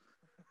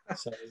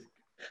 So.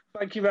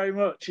 Thank you very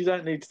much. You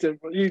don't need to.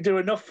 You do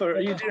enough for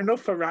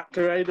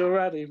Raptor Aid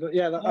already. But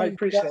yeah, I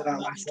appreciate that,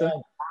 Leicester.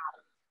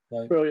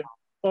 No. Brilliant.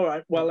 All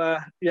right. Well,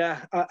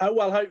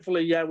 well,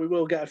 hopefully, we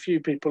will get a few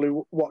people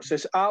who watch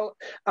this. I'll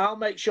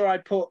make sure I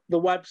put the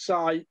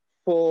website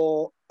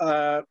for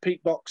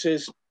Peak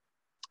Boxes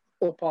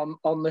up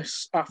on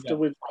this after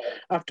we've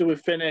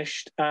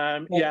finished.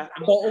 But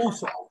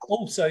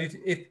also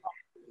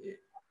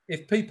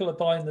if people are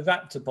buying the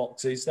Raptor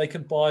boxes, they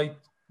can buy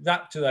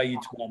Raptor Aid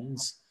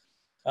ones,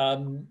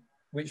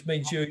 which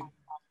means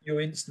you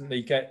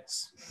instantly get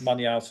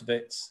money out of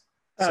it.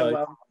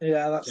 So,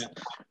 that's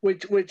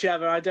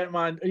whichever. I don't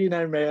mind. You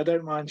know me. I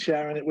don't mind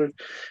sharing it with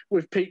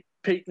Pete.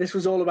 This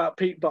was all about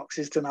Pete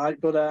boxes tonight,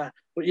 but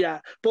yeah.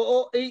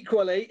 But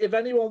equally, if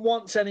anyone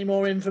wants any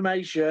more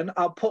information,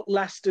 I'll put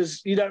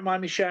Leicester's. You don't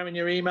mind me sharing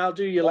your email,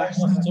 do you,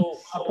 Leicester?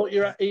 I'll put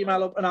your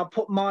email up, and I'll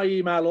put my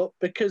email up,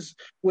 because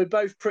we're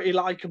both pretty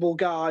likable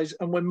guys,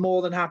 and we're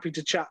more than happy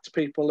to chat to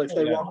people if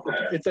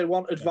they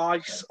want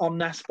advice on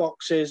nest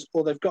boxes,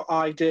 or they've got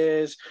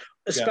ideas,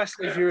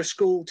 especially if you're a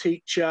school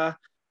teacher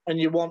and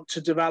you want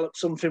to develop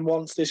something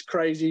once this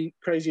crazy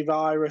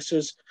virus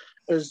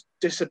has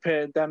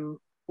disappeared, then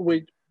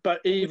but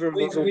either of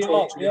us we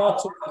are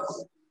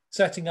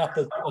setting up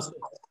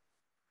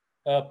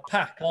a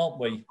pack, aren't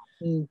we,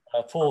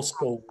 for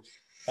schools,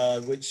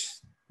 which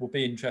will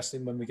be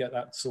interesting when we get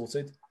that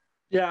sorted.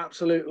 Yeah,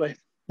 absolutely.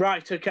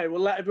 Right, okay,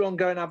 we'll let everyone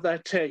go and have their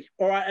tea.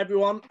 All right,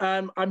 everyone.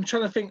 I'm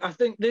trying to think. I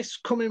think this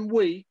coming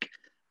week,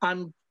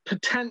 and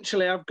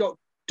potentially I've got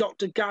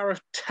Dr.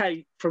 Gareth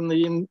Tate from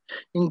the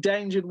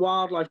Endangered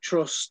Wildlife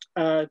Trust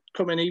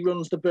coming. He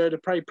runs the Bird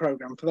of Prey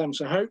programme for them.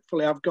 So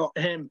hopefully I've got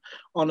him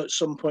on at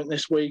some point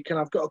this week. And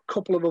I've got a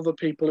couple of other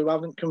people who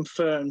haven't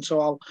confirmed.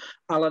 So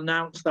I'll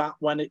announce that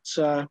when it's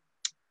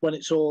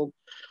all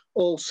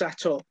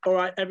set up. All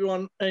right,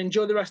 everyone,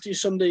 enjoy the rest of your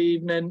Sunday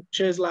evening.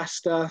 Cheers,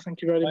 Lester.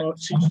 Thank you very much.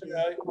 See you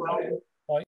soon.